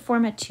chromium could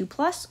form a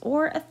 2+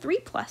 or a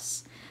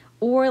 3+,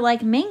 or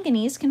like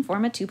manganese can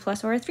form a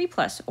 2+ or a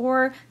 3+,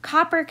 or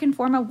copper can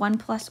form a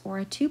 1+ or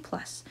a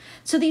 2+.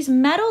 So these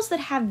metals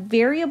that have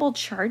variable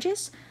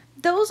charges,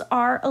 those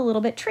are a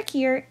little bit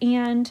trickier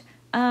and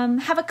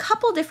have a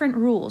couple different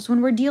rules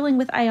when we're dealing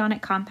with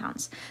ionic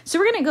compounds. So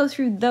we're going to go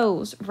through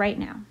those right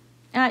now.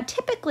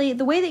 Typically,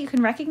 the way that you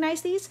can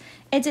recognize these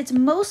is it's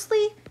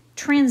mostly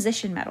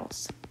transition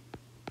metals.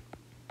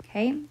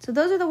 Okay, so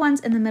those are the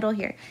ones in the middle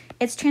here.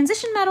 It's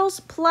transition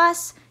metals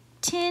plus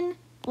tin,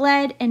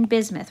 lead, and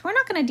bismuth. We're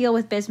not going to deal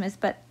with bismuth,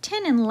 but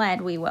tin and lead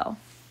we will.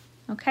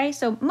 Okay,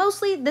 so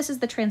mostly this is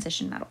the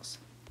transition metals.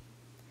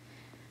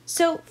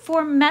 So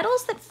for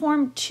metals that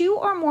form 2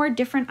 or more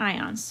different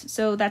ions,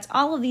 so that's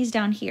all of these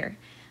down here,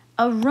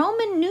 a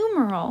Roman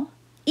numeral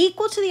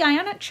equal to the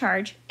ionic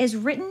charge is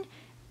written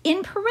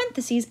in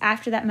parentheses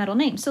after that metal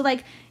name. So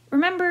like,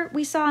 remember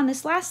we saw on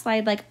this last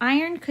slide, like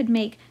iron could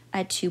make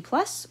a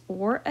 2+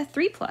 or a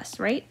 3+,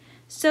 right?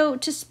 So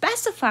to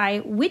specify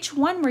which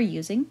one we're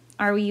using,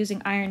 are we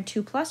using iron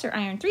 2+ or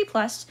iron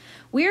 3+,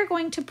 we are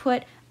going to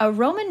put a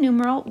Roman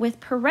numeral with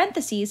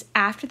parentheses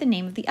after the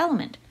name of the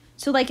element.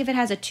 So like if it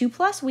has a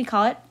 2+, we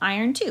call it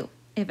iron 2.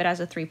 If it has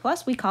a 3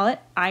 plus, we call it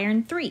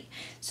iron 3.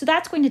 So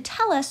that's going to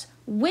tell us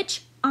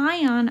which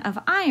ion of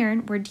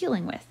iron we're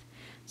dealing with.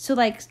 So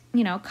like,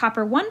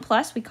 copper 1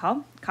 plus, we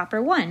call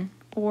copper 1,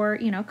 or,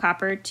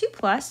 copper 2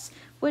 plus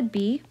would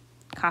be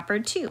copper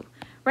 2,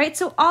 right?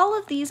 So all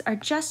of these are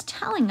just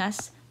telling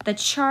us the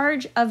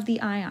charge of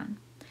the ion.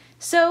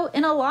 So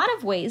in a lot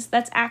of ways,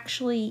 that's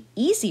actually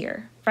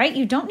easier, right?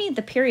 You don't need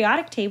the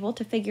periodic table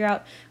to figure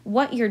out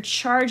what your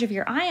charge of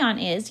your ion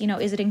is.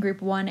 Is it in group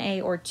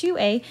 1A or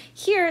 2A?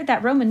 Here,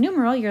 that Roman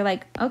numeral, you're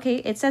like, okay,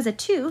 it says a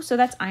 2, so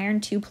that's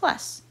iron 2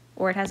 plus.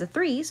 Or it has a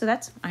 3, so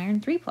that's iron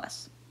 3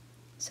 plus.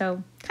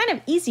 So kind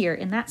of easier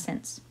in that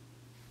sense.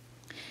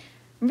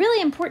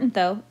 Really important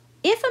though,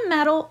 if a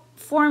metal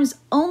forms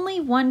only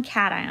one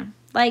cation,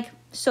 like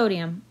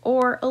sodium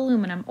or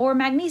aluminum or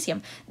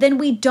magnesium, then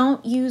we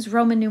don't use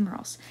Roman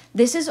numerals.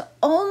 This is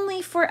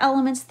only for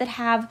elements that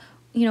have,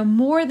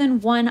 more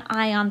than one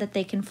ion that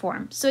they can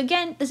form. So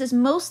again, this is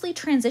mostly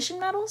transition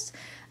metals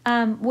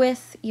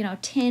with,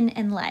 tin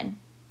and lead.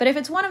 But if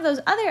it's one of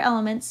those other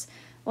elements,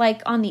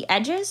 like on the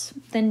edges,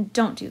 then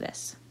don't do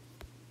this.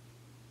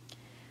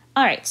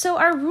 All right, so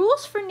our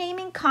rules for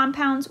naming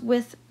compounds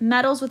with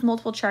metals with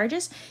multiple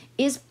charges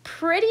is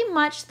pretty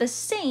much the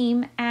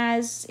same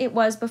as it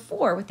was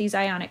before with these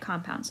ionic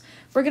compounds.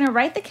 We're going to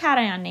write the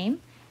cation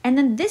name, and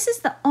then this is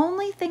the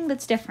only thing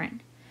that's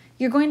different.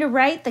 You're going to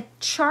write the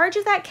charge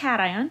of that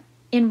cation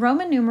in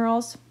Roman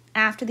numerals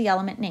after the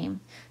element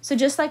name. So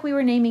just like we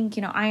were naming,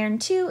 iron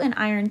 2 and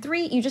iron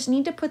 3, you just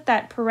need to put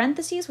that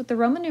parentheses with the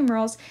Roman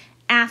numerals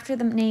after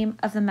the name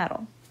of the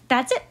metal.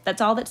 That's it.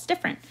 That's all that's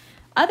different.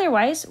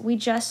 Otherwise, we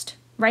just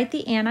write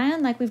the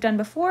anion like we've done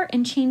before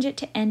and change it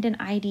to end in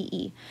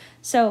IDE.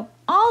 So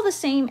all the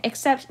same,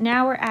 except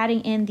now we're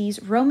adding in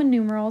these Roman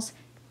numerals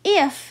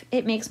if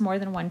it makes more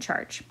than one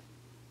charge.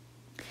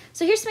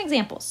 So here's some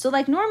examples. So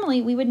like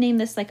normally we would name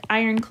this like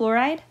iron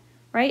chloride,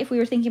 right? If we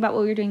were thinking about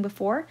what we were doing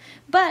before,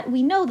 but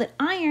we know that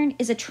iron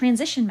is a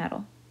transition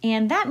metal,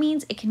 and that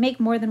means it can make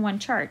more than one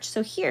charge.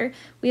 So here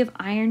we have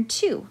iron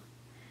 2.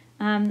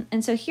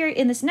 And so here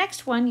in this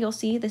next one, you'll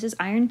see this is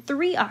iron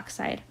 3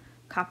 oxide.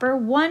 Copper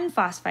 1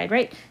 phosphide,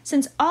 right?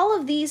 Since all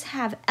of these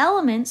have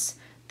elements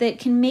that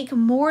can make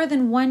more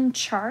than one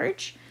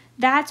charge,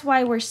 that's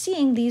why we're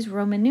seeing these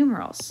Roman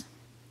numerals,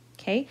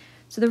 okay?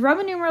 So the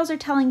Roman numerals are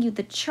telling you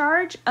the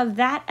charge of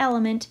that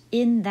element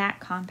in that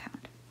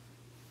compound.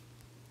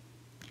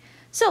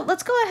 So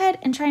let's go ahead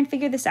and try and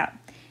figure this out.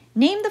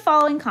 Name the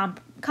following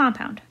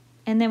compound,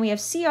 and then we have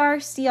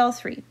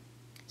CrCl3.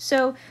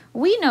 So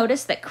we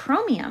notice that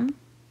chromium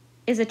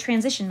is a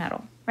transition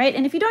metal, right?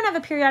 And if you don't have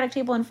a periodic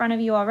table in front of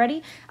you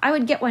already, I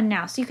would get one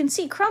now. So you can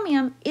see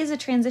chromium is a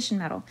transition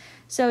metal.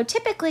 So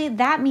typically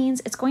that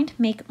means it's going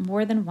to make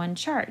more than one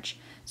charge.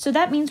 So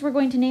that means we're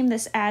going to name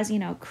this as,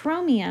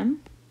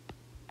 chromium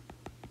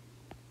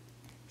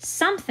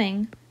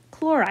something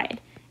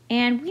chloride.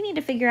 And we need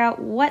to figure out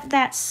what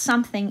that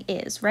something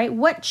is, right?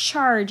 What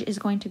charge is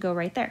going to go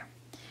right there?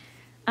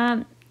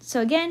 So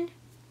again,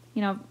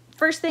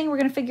 first thing we're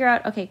going to figure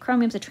out, okay,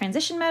 chromium's a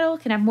transition metal,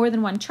 can have more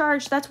than one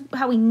charge. That's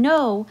how we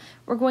know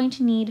we're going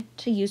to need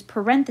to use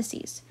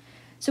parentheses.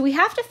 So we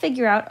have to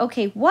figure out,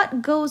 okay,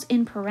 what goes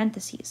in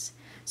parentheses?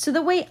 So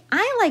the way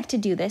I like to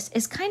do this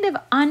is kind of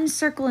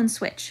uncircle and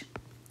switch.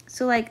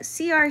 So like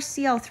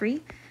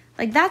CrCl3,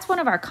 like that's one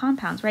of our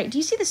compounds, right? Do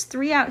you see this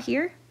 3 out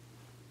here?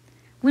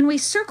 When we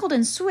circled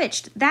and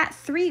switched, that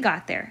 3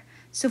 got there.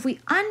 So if we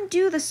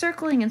undo the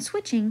circling and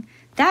switching,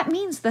 that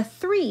means the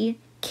 3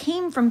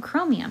 came from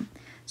chromium.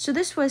 So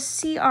this was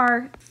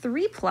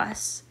Cr3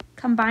 plus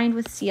combined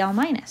with Cl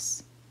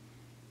minus.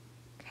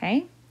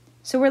 Okay,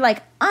 so we're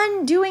like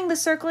undoing the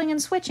circling and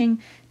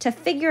switching to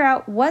figure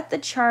out what the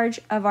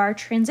charge of our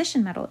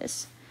transition metal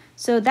is.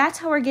 So that's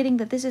how we're getting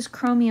that this is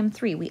chromium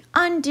 3. We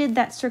undid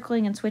that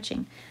circling and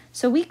switching.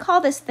 So we call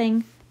this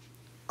thing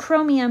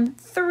chromium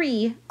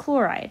 3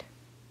 chloride.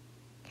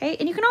 Okay,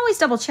 and you can always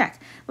double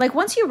check. Like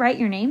once you write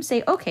your name,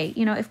 say, okay,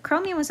 if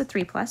chromium was a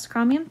 3 plus,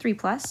 chromium 3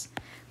 plus,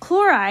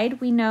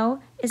 chloride, we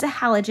know, is a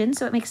halogen,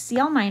 so it makes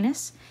Cl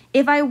minus.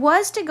 If I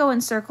was to go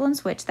and circle and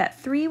switch, that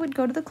 3 would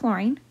go to the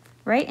chlorine,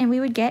 right? And we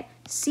would get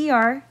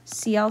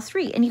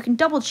CrCl3. And you can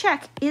double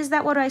check, is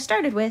that what I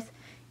started with?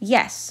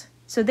 Yes.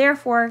 So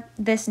therefore,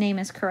 this name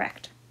is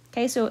correct.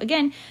 Okay, so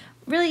again,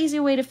 really easy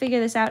way to figure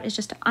this out is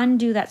just to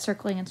undo that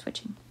circling and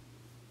switching.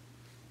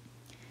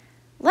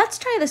 Let's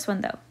try this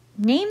one though.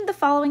 Name the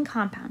following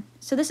compound.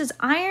 So this is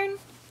iron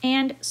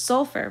and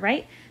sulfur,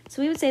 right?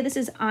 So we would say this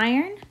is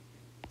iron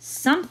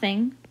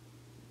something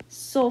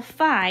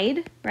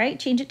sulfide, right?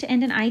 Change it to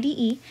end in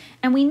IDE.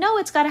 And we know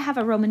it's got to have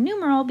a Roman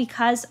numeral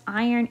because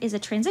iron is a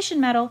transition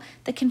metal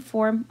that can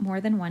form more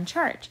than one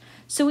charge.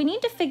 So we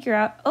need to figure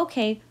out,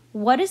 okay,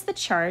 what is the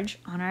charge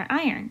on our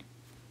iron?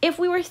 If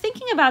we were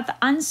thinking about the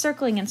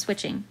uncircling and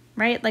switching,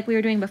 right, like we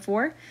were doing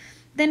before,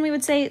 then we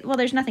would say, well,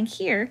 there's nothing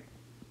here.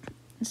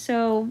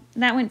 So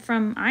that went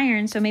from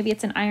iron, so maybe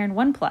it's an iron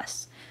 1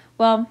 plus.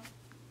 Well,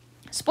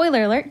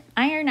 Spoiler alert,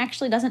 iron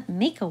actually doesn't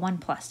make a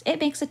 1+. It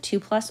makes a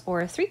 2+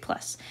 or a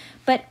 3+.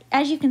 But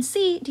as you can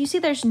see, do you see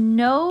there's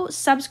no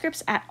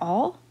subscripts at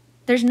all?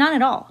 There's none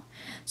at all.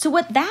 So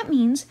what that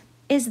means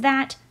is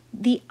that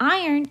the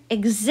iron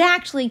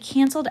exactly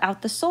canceled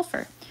out the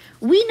sulfur.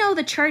 We know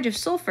the charge of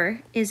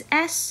sulfur is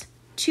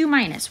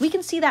S2-. We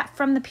can see that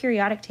from the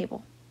periodic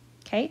table.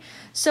 Okay,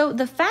 so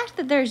the fact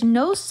that there's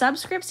no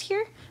subscripts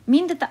here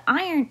means that the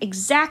iron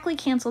exactly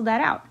canceled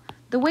that out.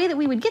 The way that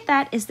we would get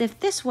that is if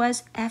this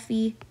was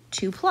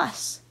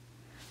Fe2+,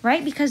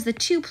 right? Because the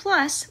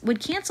 2+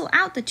 would cancel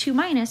out the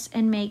 2-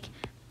 and make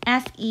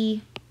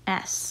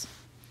FeS.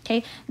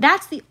 Okay,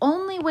 that's the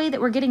only way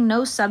that we're getting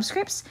no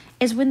subscripts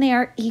is when they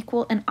are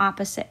equal and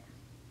opposite.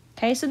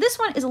 Okay, so this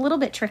one is a little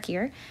bit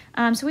trickier.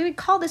 So we would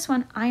call this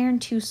one iron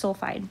 2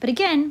 sulfide. But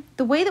again,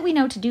 the way that we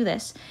know to do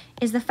this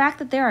is the fact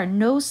that there are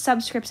no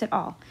subscripts at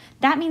all.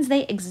 That means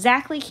they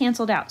exactly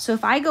canceled out. So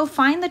if I go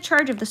find the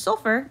charge of the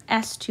sulfur,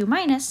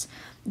 S2-,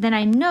 then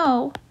I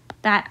know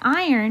that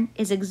iron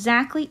is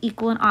exactly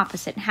equal and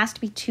opposite. It has to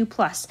be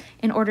 2+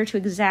 in order to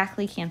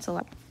exactly cancel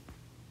out.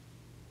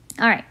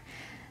 All right,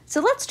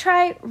 so let's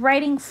try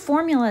writing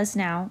formulas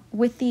now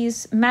with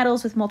these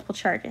metals with multiple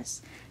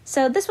charges.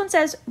 So this one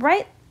says,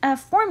 write a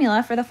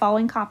formula for the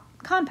following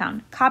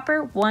compound,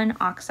 copper 1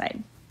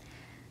 oxide.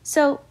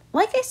 So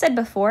like I said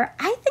before,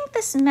 I think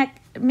this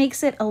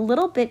makes it a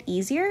little bit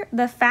easier,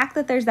 the fact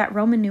that there's that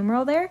Roman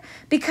numeral there,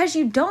 because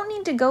you don't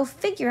need to go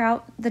figure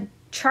out the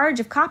charge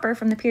of copper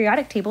from the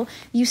periodic table.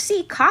 You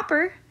see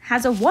copper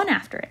has a 1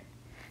 after it.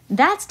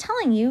 That's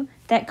telling you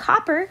that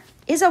copper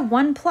is a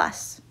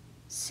 1+.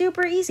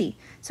 Super easy.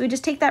 So we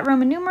just take that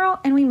Roman numeral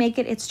and we make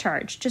it its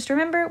charge. Just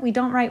remember, we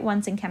don't write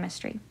ones in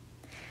chemistry.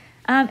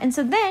 And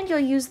so then you'll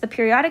use the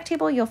periodic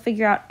table. You'll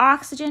figure out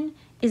oxygen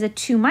is a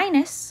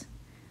 2-,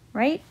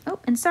 right? Oh,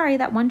 and sorry,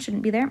 that 1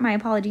 shouldn't be there. My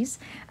apologies.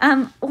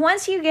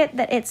 Once you get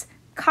that it's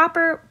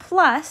copper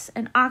plus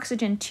an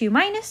oxygen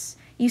 2-,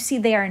 you see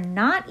they are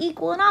not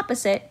equal and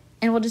opposite.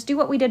 And we'll just do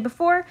what we did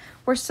before.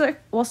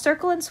 We'll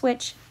circle and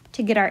switch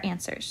to get our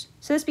answers.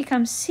 So this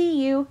becomes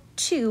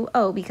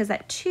Cu2O because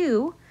that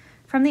 2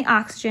 from the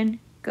oxygen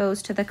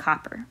goes to the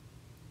copper.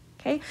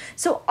 Okay,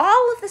 so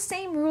all of the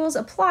same rules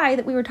apply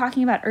that we were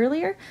talking about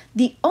earlier.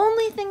 The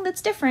only thing that's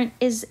different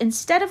is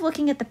instead of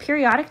looking at the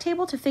periodic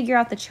table to figure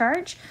out the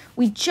charge,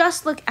 we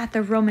just look at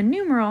the Roman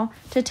numeral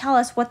to tell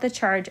us what the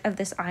charge of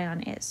this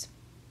ion is.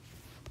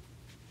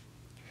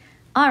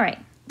 All right,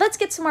 let's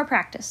get some more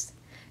practice.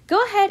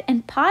 Go ahead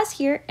and pause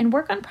here and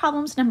work on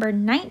problems number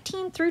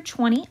 19 through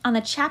 20 on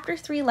the Chapter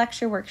 3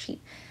 lecture worksheet.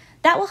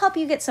 That will help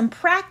you get some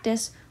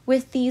practice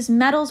with these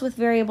metals with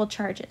variable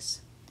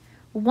charges.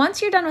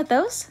 Once you're done with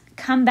those,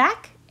 come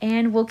back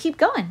and we'll keep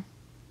going.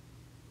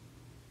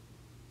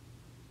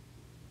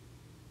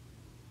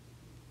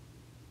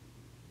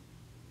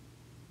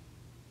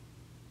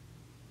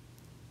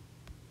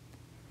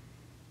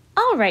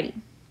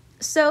 Alrighty,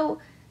 so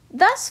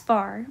thus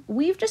far,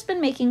 we've just been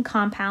making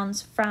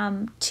compounds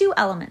from 2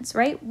 elements,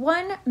 right?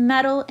 1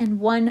 metal and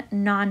 1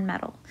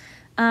 non-metal.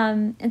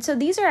 And so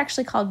these are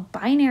actually called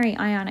binary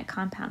ionic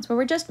compounds, where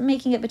we're just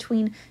making it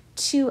between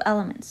 2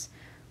 elements.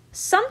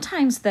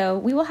 Sometimes, though,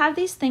 we will have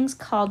these things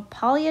called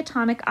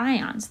polyatomic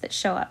ions that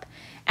show up.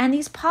 And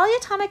these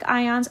polyatomic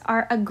ions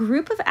are a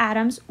group of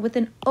atoms with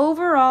an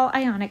overall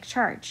ionic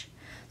charge.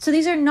 So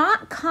these are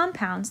not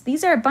compounds.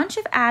 These are a bunch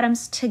of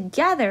atoms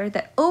together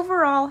that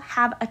overall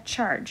have a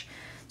charge.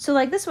 So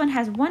like this one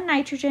has 1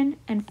 nitrogen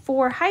and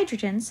 4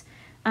 hydrogens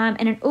and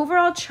an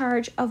overall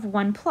charge of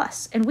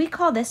 1+. And we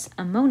call this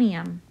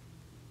ammonium.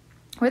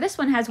 Where this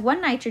one has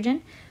 1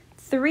 nitrogen,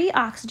 3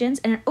 oxygens,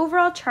 and an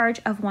overall charge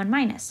of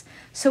 1-.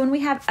 So when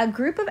we have a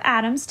group of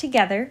atoms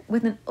together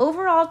with an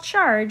overall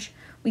charge,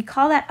 we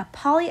call that a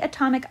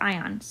polyatomic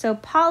ion. So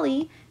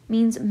poly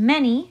means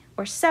many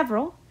or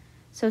several.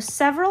 So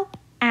several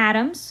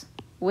atoms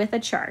with a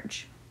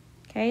charge.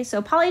 Okay,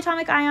 so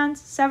polyatomic ions,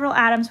 several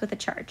atoms with a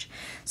charge.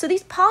 So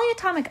these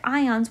polyatomic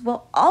ions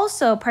will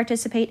also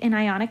participate in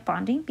ionic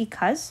bonding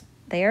because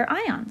they are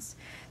ions.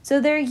 So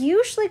they're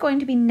usually going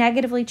to be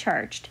negatively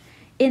charged.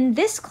 In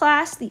this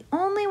class, the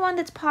only one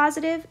that's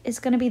positive is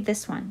going to be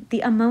this one,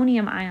 the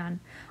ammonium ion.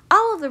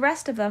 All of the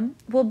rest of them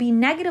will be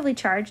negatively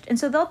charged, and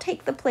so they'll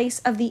take the place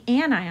of the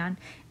anion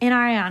in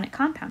our ionic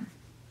compound.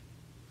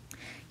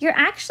 You're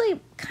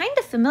actually kind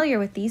of familiar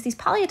with these. These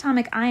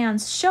polyatomic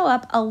ions show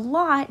up a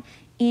lot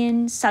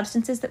in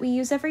substances that we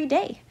use every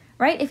day,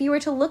 right? If you were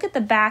to look at the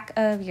back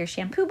of your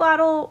shampoo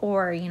bottle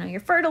or, your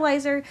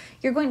fertilizer,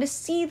 you're going to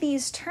see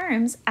these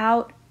terms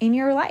out in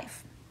your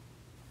life.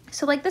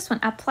 So like this one,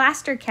 a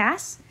plaster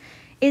cast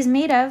is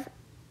made of,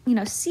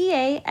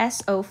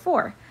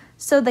 CaSO4.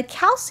 So the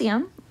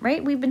calcium,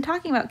 right? We've been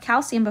talking about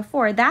calcium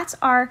before. That's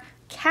our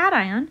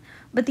cation,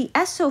 but the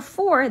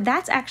SO4,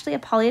 that's actually a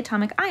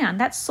polyatomic ion.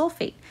 That's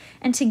sulfate.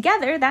 And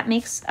together, that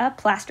makes a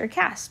plaster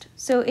cast.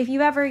 So if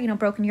you've ever,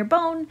 broken your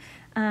bone,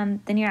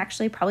 then you're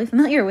actually probably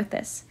familiar with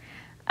this.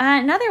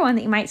 Another one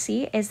that you might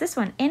see is this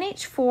one,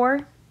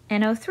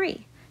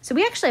 NH4NO3. So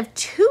we actually have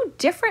 2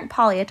 different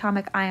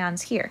polyatomic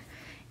ions here.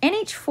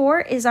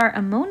 NH4 is our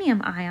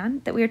ammonium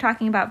ion that we were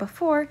talking about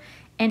before,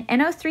 and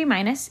NO3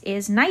 minus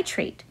is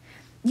nitrate.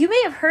 You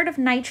may have heard of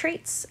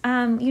nitrates.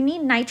 You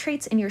need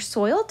nitrates in your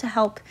soil to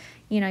help,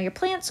 your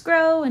plants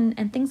grow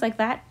and things like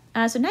that.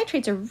 So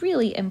nitrates are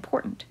really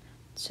important.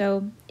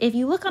 So if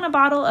you look on a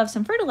bottle of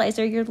some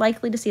fertilizer, you're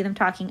likely to see them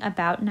talking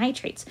about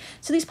nitrates.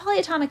 So these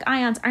polyatomic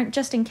ions aren't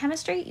just in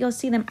chemistry. You'll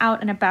see them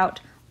out and about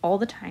all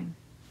the time.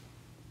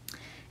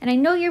 And I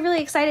know you're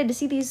really excited to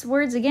see these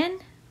words again,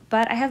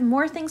 but I have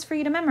more things for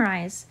you to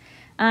memorize.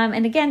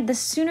 And again, the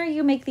sooner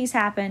you make these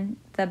happen,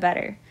 the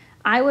better.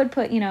 I would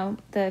put,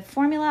 the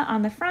formula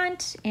on the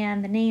front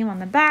and the name on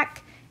the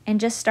back and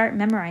just start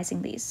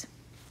memorizing these.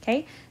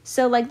 Okay,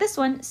 so like this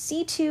one,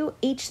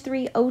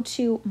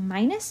 C2H3O2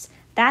 minus,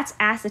 that's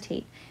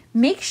acetate.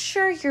 Make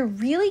sure you're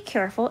really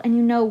careful and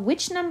you know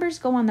which numbers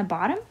go on the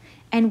bottom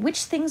and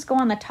which things go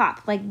on the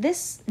top. Like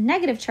this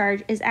negative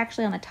charge is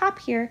actually on the top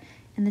here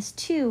and this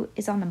 2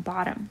 is on the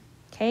bottom.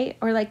 Okay,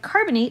 or like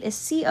carbonate is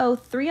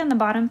CO3 on the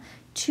bottom,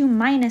 2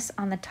 minus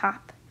on the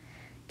top.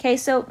 Okay,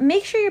 so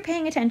make sure you're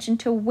paying attention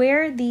to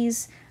where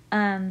these,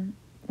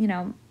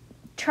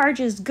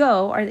 charges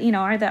go, or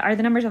are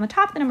the numbers on the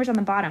top, the numbers on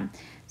the bottom.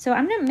 So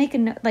I'm gonna make a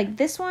note like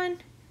this one,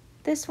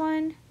 this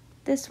one,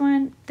 this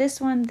one, this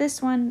one,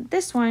 this one,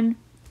 this one,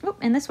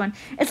 and this one.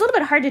 It's a little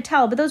bit hard to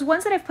tell, but those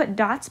ones that I've put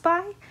dots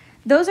by,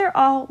 those are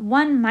all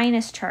 1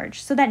 minus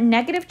charge. So that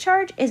negative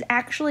charge is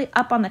actually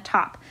up on the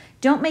top.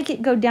 Don't make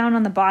it go down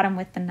on the bottom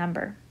with the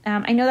number.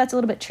 I know that's a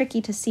little bit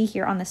tricky to see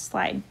here on this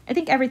slide. I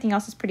think everything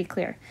else is pretty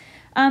clear.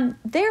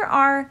 There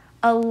are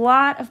a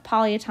lot of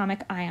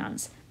polyatomic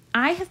ions.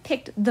 I have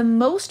picked the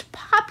most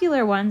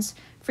popular ones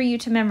for you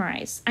to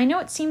memorize. I know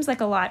it seems like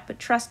a lot, but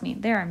trust me,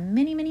 there are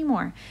many, many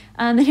more.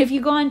 And if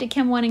you go on to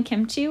Chem 1 and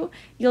Chem 2,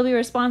 you'll be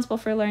responsible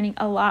for learning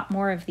a lot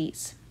more of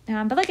these.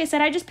 But like I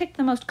said, I just picked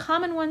the most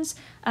common ones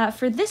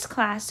for this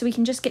class so we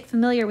can just get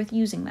familiar with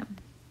using them.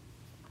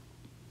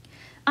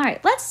 All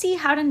right, let's see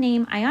how to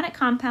name ionic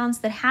compounds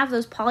that have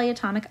those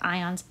polyatomic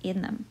ions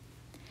in them.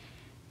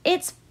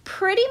 It's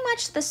pretty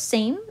much the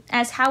same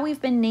as how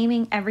we've been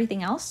naming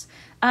everything else.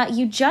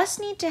 You just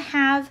need to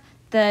have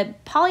the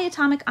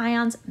polyatomic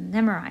ions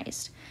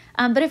memorized.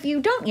 But if you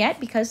don't yet,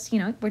 because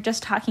we're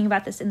just talking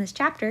about this in this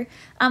chapter,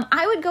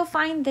 I would go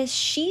find this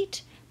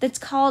sheet that's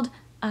called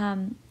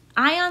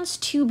Ions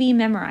to be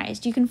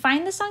Memorized. You can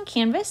find this on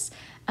Canvas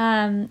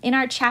in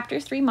our chapter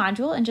 3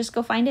 module, and just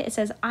go find it. It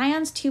says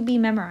Ions to be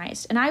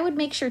Memorized, and I would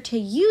make sure to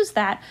use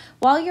that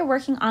while you're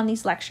working on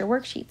these lecture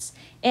worksheets.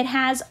 It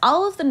has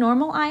all of the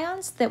normal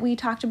ions that we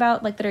talked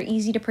about, like that are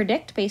easy to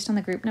predict based on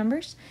the group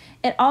numbers.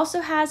 It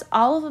also has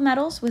all of the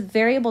metals with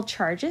variable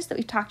charges that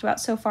we've talked about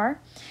so far,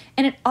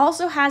 and it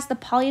also has the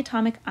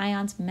polyatomic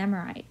ions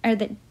memorized, or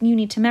that you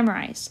need to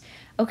memorize.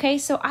 Okay,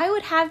 so I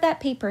would have that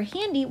paper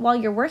handy while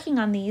you're working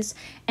on these,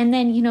 and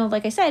then,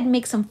 like I said,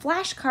 make some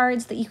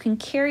flashcards that you can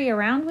carry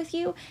around with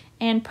you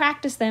and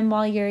practice them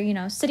while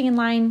you're, sitting in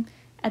line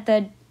at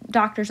the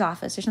doctor's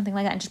office or something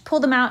like that, and just pull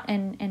them out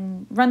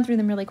and run through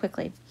them really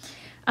quickly.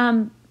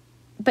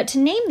 But to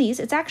name these,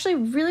 it's actually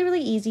really,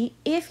 really easy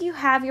if you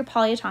have your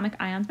polyatomic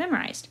ions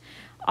memorized.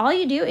 All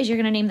you do is you're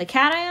going to name the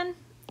cation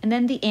and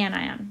then the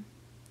anion,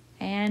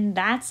 and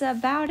that's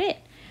about it.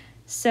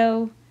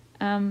 So,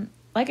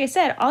 like I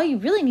said, all you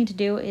really need to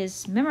do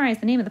is memorize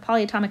the name of the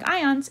polyatomic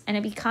ions, and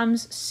it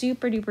becomes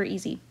super duper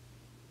easy.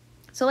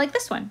 So like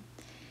this one,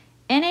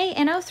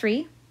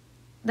 NaNO3,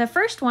 the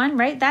first one,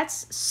 right,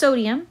 that's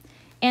sodium.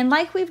 And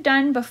like we've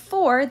done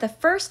before, the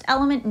first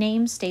element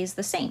name stays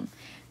the same.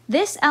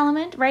 This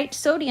element, right,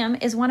 sodium,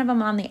 is one of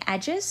them on the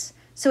edges,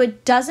 so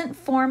it doesn't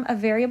form a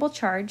variable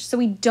charge, so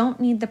we don't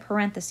need the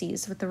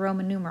parentheses with the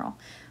Roman numeral.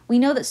 We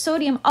know that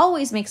sodium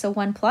always makes a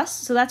 1+,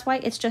 so that's why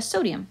it's just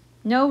sodium,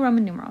 no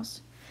Roman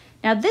numerals.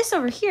 Now this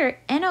over here,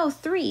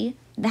 NO3,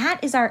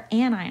 that is our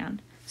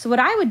anion. So what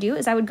I would do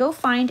is I would go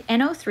find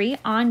NO3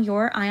 on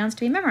your ions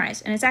to be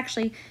memorized, and it's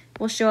actually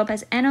will show up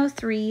as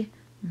NO3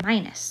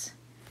 minus.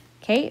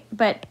 Okay,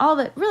 but all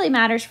that really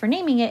matters for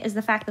naming it is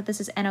the fact that this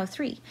is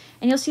NO3.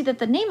 And you'll see that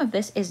the name of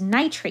this is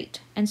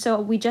nitrate. And so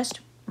we just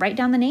write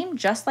down the name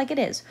just like it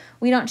is.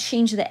 We don't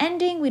change the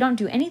ending, we don't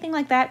do anything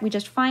like that. We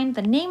just find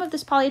the name of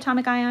this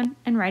polyatomic ion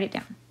and write it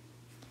down.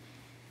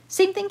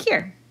 Same thing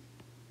here.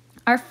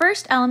 Our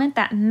first element,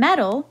 that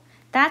metal,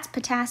 that's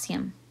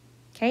potassium.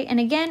 Okay, and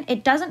again,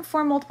 it doesn't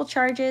form multiple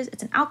charges.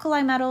 It's an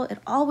alkali metal. It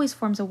always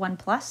forms a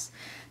 1+.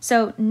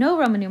 So no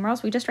Roman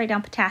numerals, we just write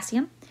down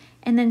potassium.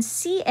 And then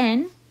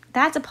Cn,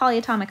 that's a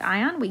polyatomic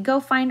ion. We go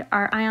find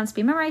our ions to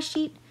be memorized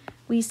sheet.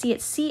 We see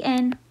it's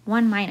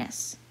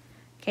Cn1-.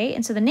 Okay,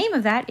 and so the name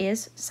of that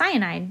is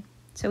cyanide.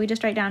 So we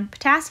just write down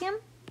potassium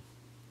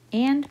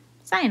and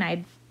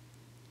cyanide.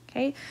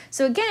 Okay,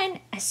 so again,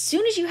 as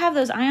soon as you have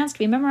those ions to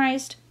be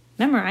memorized,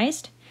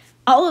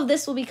 all of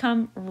this will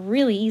become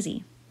really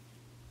easy.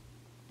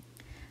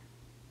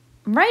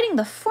 Writing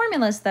the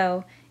formulas,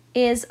 though,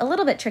 is a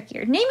little bit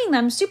trickier. Naming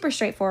them, super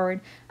straightforward.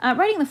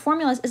 Writing the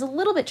formulas is a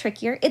little bit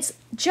trickier. It's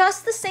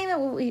just the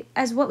same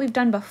as what we've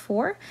done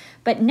before,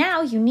 but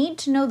now you need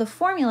to know the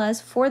formulas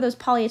for those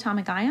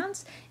polyatomic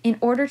ions in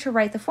order to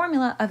write the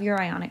formula of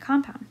your ionic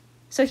compound.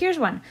 So here's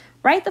one.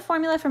 Write the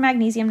formula for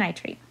magnesium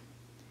nitrate.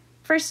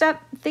 First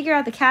up, figure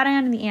out the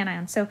cation and the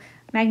anion. So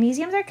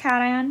magnesium's our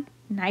cation,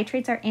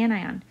 nitrate's our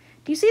anion.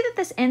 Do you see that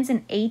this ends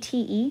in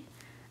ATE?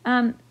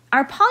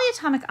 Our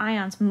polyatomic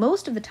ions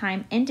most of the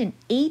time end in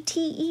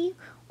ATE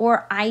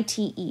or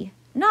ITE.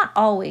 Not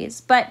always,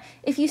 but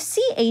if you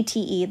see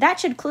ATE, that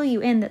should clue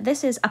you in that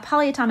this is a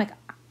polyatomic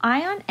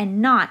ion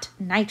and not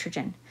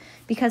nitrogen.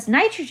 Because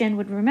nitrogen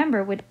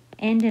would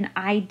end in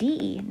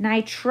IDE.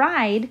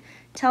 Nitride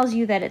tells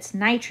you that it's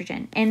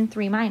nitrogen,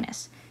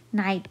 N3-.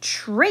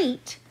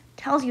 Nitrate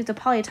tells you it's a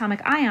polyatomic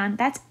ion,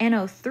 that's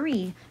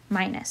NO3-.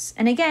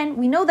 And again,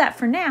 we know that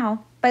for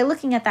now by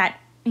looking at that,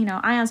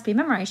 ions to be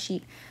memorized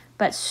sheet,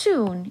 but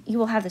soon you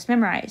will have this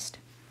memorized.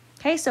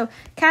 Okay, so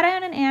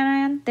cation and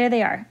anion, there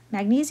they are.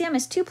 Magnesium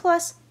is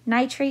 2+,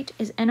 nitrate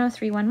is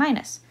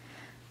NO3-1-.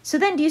 So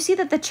then do you see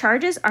that the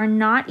charges are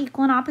not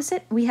equal and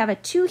opposite? We have a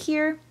 2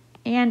 here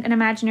and an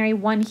imaginary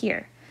 1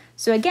 here.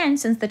 So again,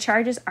 since the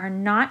charges are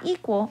not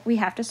equal, we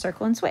have to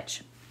circle and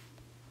switch.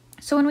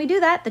 So when we do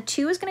that, the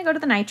 2 is going to go to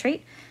the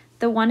nitrate,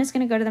 the 1 is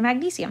going to go to the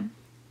magnesium.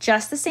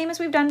 Just the same as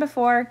we've done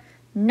before,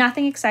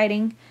 nothing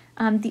exciting.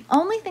 The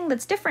only thing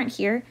that's different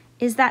here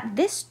is that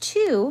this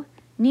 2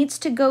 needs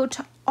to go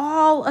to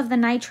all of the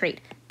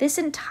nitrate, this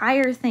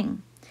entire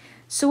thing.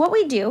 So what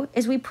we do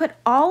is we put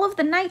all of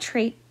the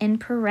nitrate in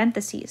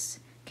parentheses.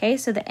 Okay,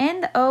 so the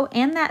N, the O,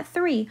 and that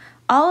 3,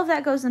 all of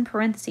that goes in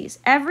parentheses.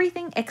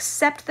 Everything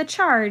except the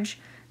charge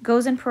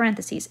goes in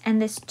parentheses,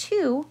 and this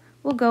 2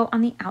 will go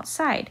on the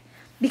outside.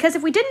 Because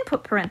if we didn't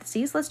put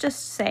parentheses, let's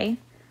just say,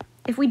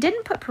 if we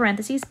didn't put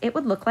parentheses, it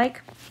would look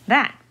like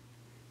that,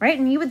 right?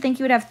 And you would think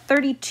you would have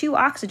 32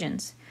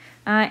 oxygens.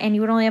 And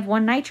you would only have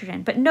 1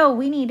 nitrogen. But no,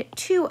 we need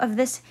 2 of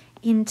this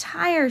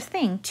entire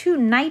thing, 2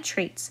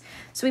 nitrates.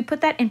 So we put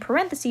that in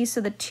parentheses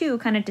so the 2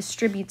 kind of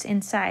distributes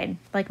inside,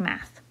 like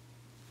math.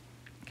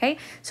 Okay,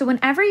 so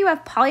whenever you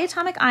have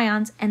polyatomic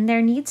ions and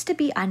there needs to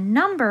be a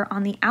number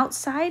on the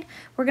outside,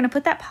 we're going to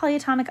put that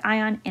polyatomic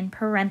ion in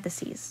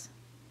parentheses.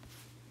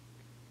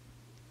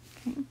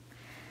 Okay.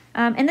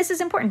 And this is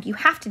important. You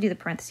have to do the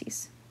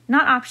parentheses.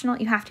 Not optional,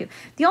 you have to.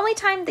 The only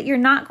time that you're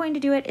not going to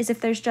do it is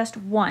if there's just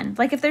 1.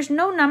 Like if there's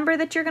no number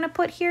that you're going to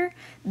put here,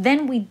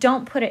 then we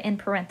don't put it in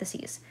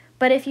parentheses.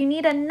 But if you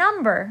need a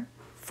number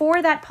for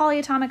that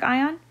polyatomic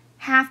ion,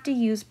 have to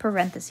use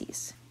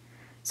parentheses.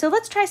 So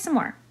let's try some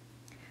more.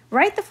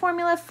 Write the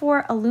formula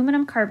for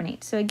aluminum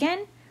carbonate. So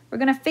again, we're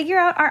going to figure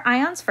out our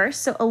ions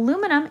first. So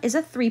aluminum is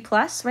a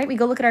 3+, right? We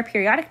go look at our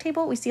periodic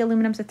table, we see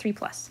aluminum's a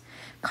 3+.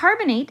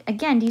 Carbonate,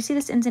 again, do you see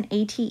this ends in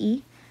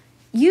ATE?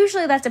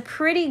 Usually that's a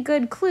pretty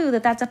good clue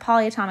that that's a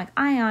polyatomic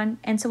ion,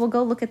 and so we'll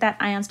go look at that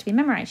ions to be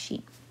memorized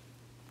sheet.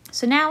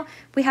 So now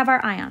we have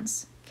our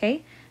ions,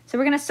 okay? So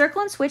we're going to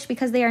circle and switch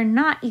because they are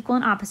not equal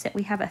and opposite.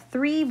 We have a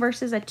 3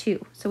 versus a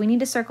 2, so we need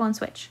to circle and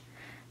switch.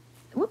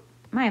 Whoop,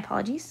 my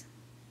apologies.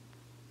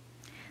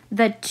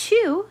 The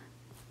 2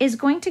 is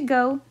going to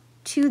go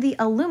to the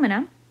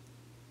aluminum,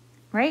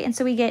 right? And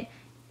so we get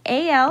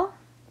Al2,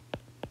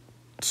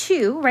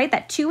 right?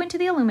 That 2 into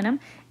the aluminum.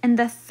 And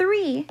the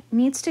 3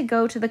 needs to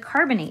go to the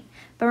carbonate.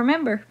 But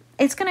remember,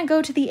 it's going to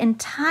go to the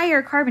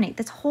entire carbonate,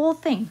 this whole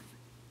thing.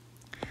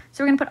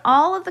 So we're going to put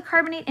all of the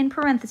carbonate in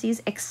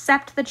parentheses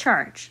except the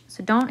charge.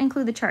 So don't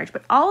include the charge,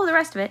 but all of the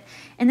rest of it.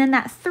 And then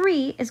that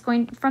 3 is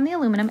going from the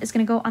aluminum is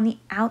going to go on the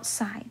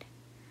outside.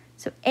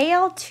 So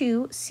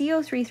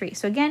Al2CO33.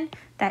 So again,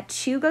 that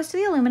 2 goes to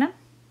the aluminum.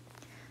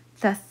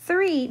 The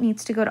 3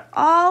 needs to go to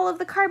all of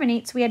the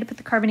carbonate, so we had to put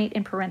the carbonate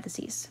in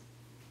parentheses.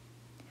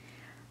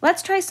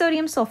 Let's try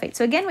sodium sulfate.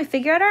 So again, we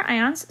figure out our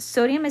ions.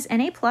 Sodium is Na+,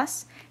 and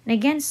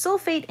again,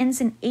 sulfate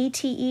ends in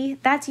ATE.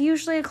 That's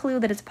usually a clue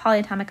that it's a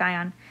polyatomic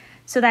ion.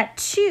 So that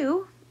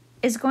 2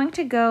 is going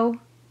to go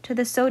to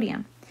the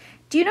sodium.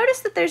 Do you notice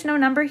that there's no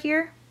number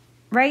here,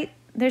 right?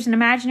 There's an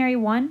imaginary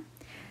 1.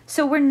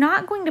 So we're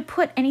not going to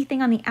put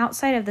anything on the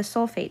outside of the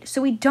sulfate. So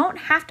we don't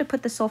have to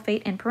put the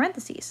sulfate in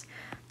parentheses.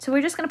 So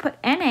we're just going to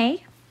put Na,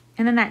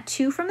 and then that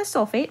 2 from the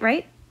sulfate,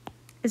 right,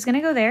 is going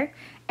to go there.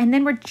 And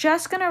then we're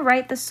just going to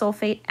write the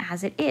sulfate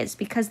as it is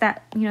because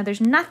that, there's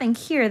nothing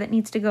here that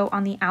needs to go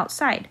on the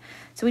outside.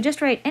 So we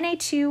just write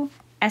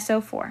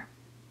Na2SO4.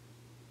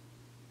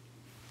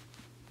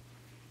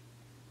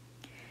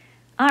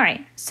 All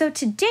right, so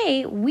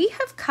today we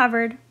have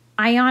covered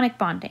ionic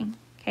bonding,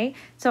 okay?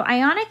 So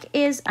ionic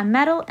is a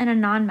metal and a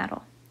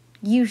non-metal,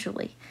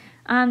 usually.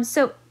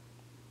 So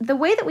the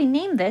way that we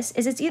name this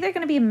is it's either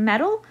going to be a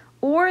metal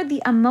or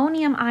the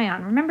ammonium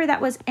ion. Remember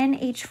that was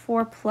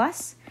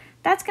NH4+.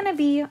 That's going to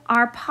be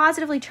our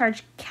positively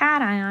charged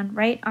cation,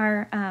 right?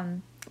 Our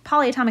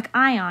polyatomic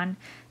ion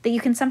that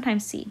you can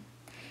sometimes see.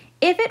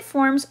 If it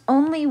forms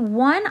only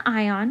one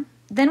ion,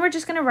 then we're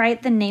just going to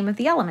write the name of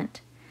the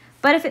element.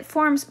 But if it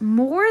forms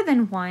more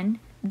than one,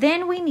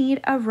 then we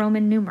need a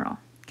Roman numeral.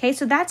 Okay,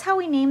 so that's how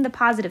we name the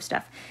positive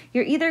stuff.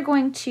 You're either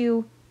going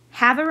to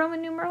have a Roman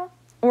numeral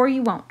or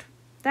you won't.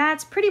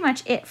 That's pretty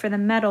much it for the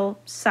metal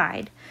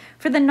side.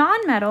 For the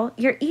non-metal,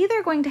 you're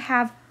either going to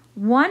have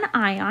one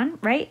ion,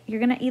 right?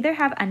 You're going to either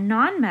have a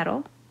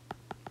non-metal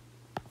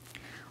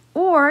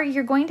or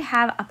you're going to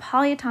have a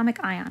polyatomic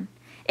ion.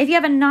 If you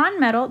have a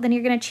non-metal, then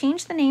you're going to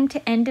change the name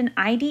to end in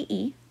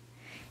IDE.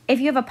 If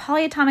you have a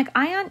polyatomic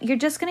ion, you're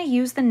just going to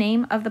use the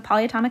name of the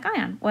polyatomic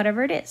ion,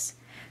 whatever it is.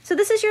 So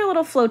this is your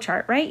little flow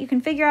chart, right? You can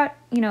figure out,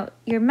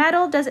 your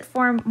metal, does it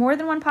form more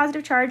than one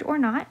positive charge or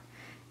not?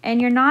 And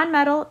your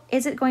non-metal,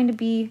 is it going to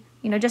be,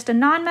 just a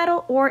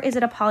non-metal or is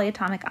it a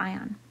polyatomic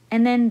ion?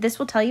 And then this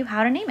will tell you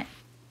how to name it.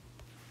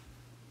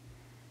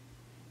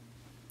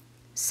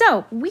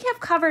 So we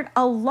have covered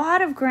a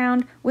lot of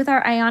ground with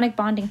our ionic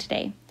bonding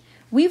today.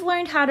 We've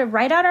learned how to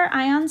write out our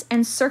ions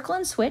and circle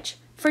and switch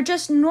for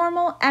just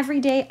normal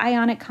everyday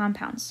ionic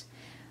compounds.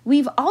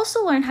 We've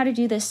also learned how to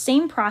do this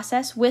same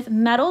process with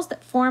metals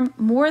that form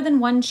more than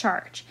one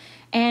charge.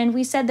 And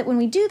we said that when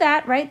we do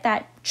that, right,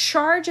 that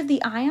charge of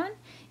the ion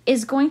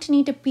is going to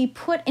need to be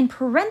put in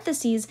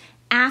parentheses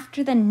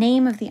after the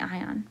name of the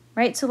ion,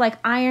 right? So like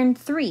iron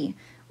 3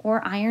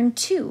 or iron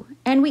 2.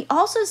 And we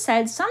also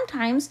said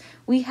sometimes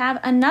we have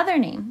another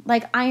name,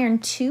 like iron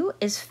 2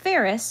 is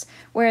ferrous,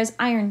 whereas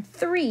iron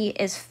 3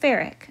 is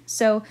ferric.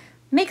 So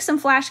make some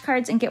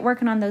flashcards and get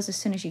working on those as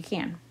soon as you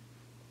can.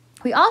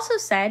 We also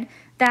said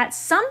that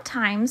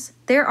sometimes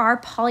there are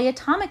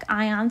polyatomic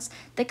ions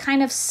that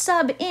kind of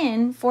sub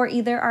in for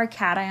either our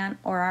cation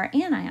or our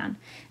anion.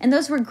 And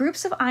those were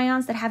groups of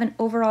ions that have an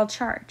overall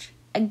charge.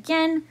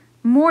 Again,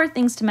 more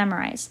things to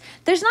memorize.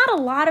 There's not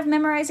a lot of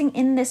memorizing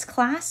in this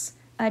class,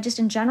 just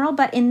in general,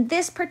 but in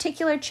this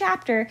particular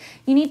chapter,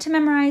 you need to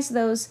memorize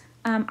those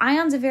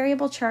ions of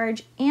variable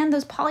charge and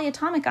those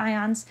polyatomic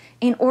ions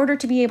in order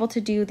to be able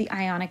to do the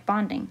ionic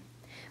bonding.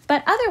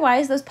 But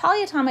otherwise, those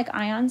polyatomic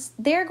ions,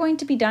 they're going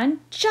to be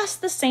done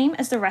just the same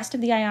as the rest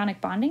of the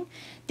ionic bonding.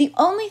 The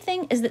only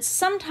thing is that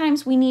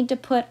sometimes we need to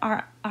put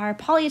our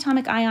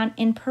polyatomic ion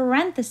in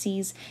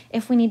parentheses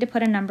if we need to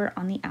put a number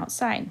on the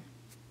outside.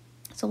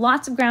 So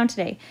lots of ground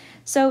today.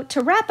 So to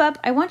wrap up,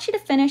 I want you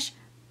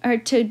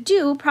to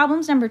do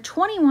problems number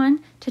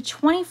 21 to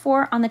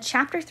 24 on the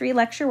Chapter 3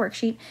 lecture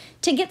worksheet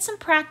to get some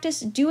practice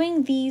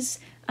doing these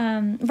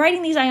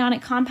writing these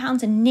ionic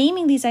compounds and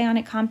naming these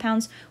ionic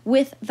compounds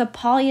with the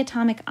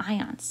polyatomic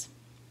ions.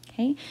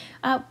 Okay,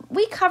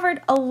 we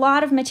covered a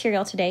lot of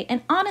material today,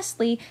 and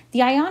honestly,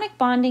 the ionic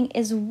bonding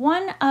is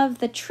one of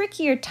the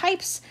trickier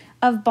types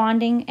of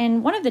bonding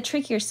and one of the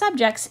trickier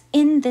subjects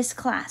in this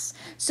class.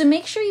 So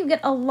make sure you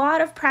get a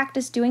lot of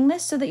practice doing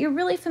this so that you're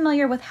really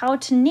familiar with how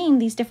to name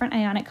these different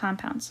ionic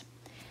compounds.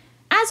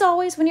 As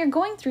always, when you're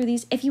going through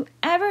these, if you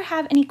ever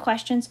have any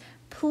questions,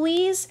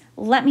 please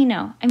let me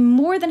know. I'm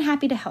more than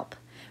happy to help.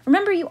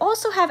 Remember, you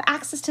also have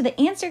access to the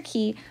answer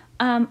key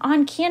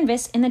on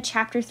Canvas in the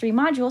Chapter 3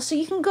 module, so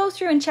you can go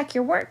through and check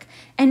your work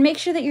and make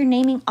sure that you're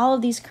naming all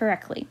of these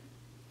correctly.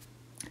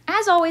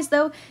 As always,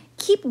 though,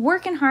 keep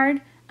working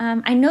hard.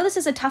 I know this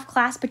is a tough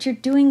class, but you're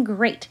doing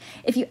great.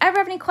 If you ever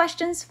have any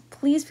questions,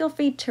 please feel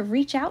free to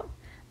reach out.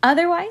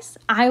 Otherwise,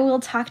 I will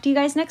talk to you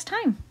guys next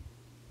time.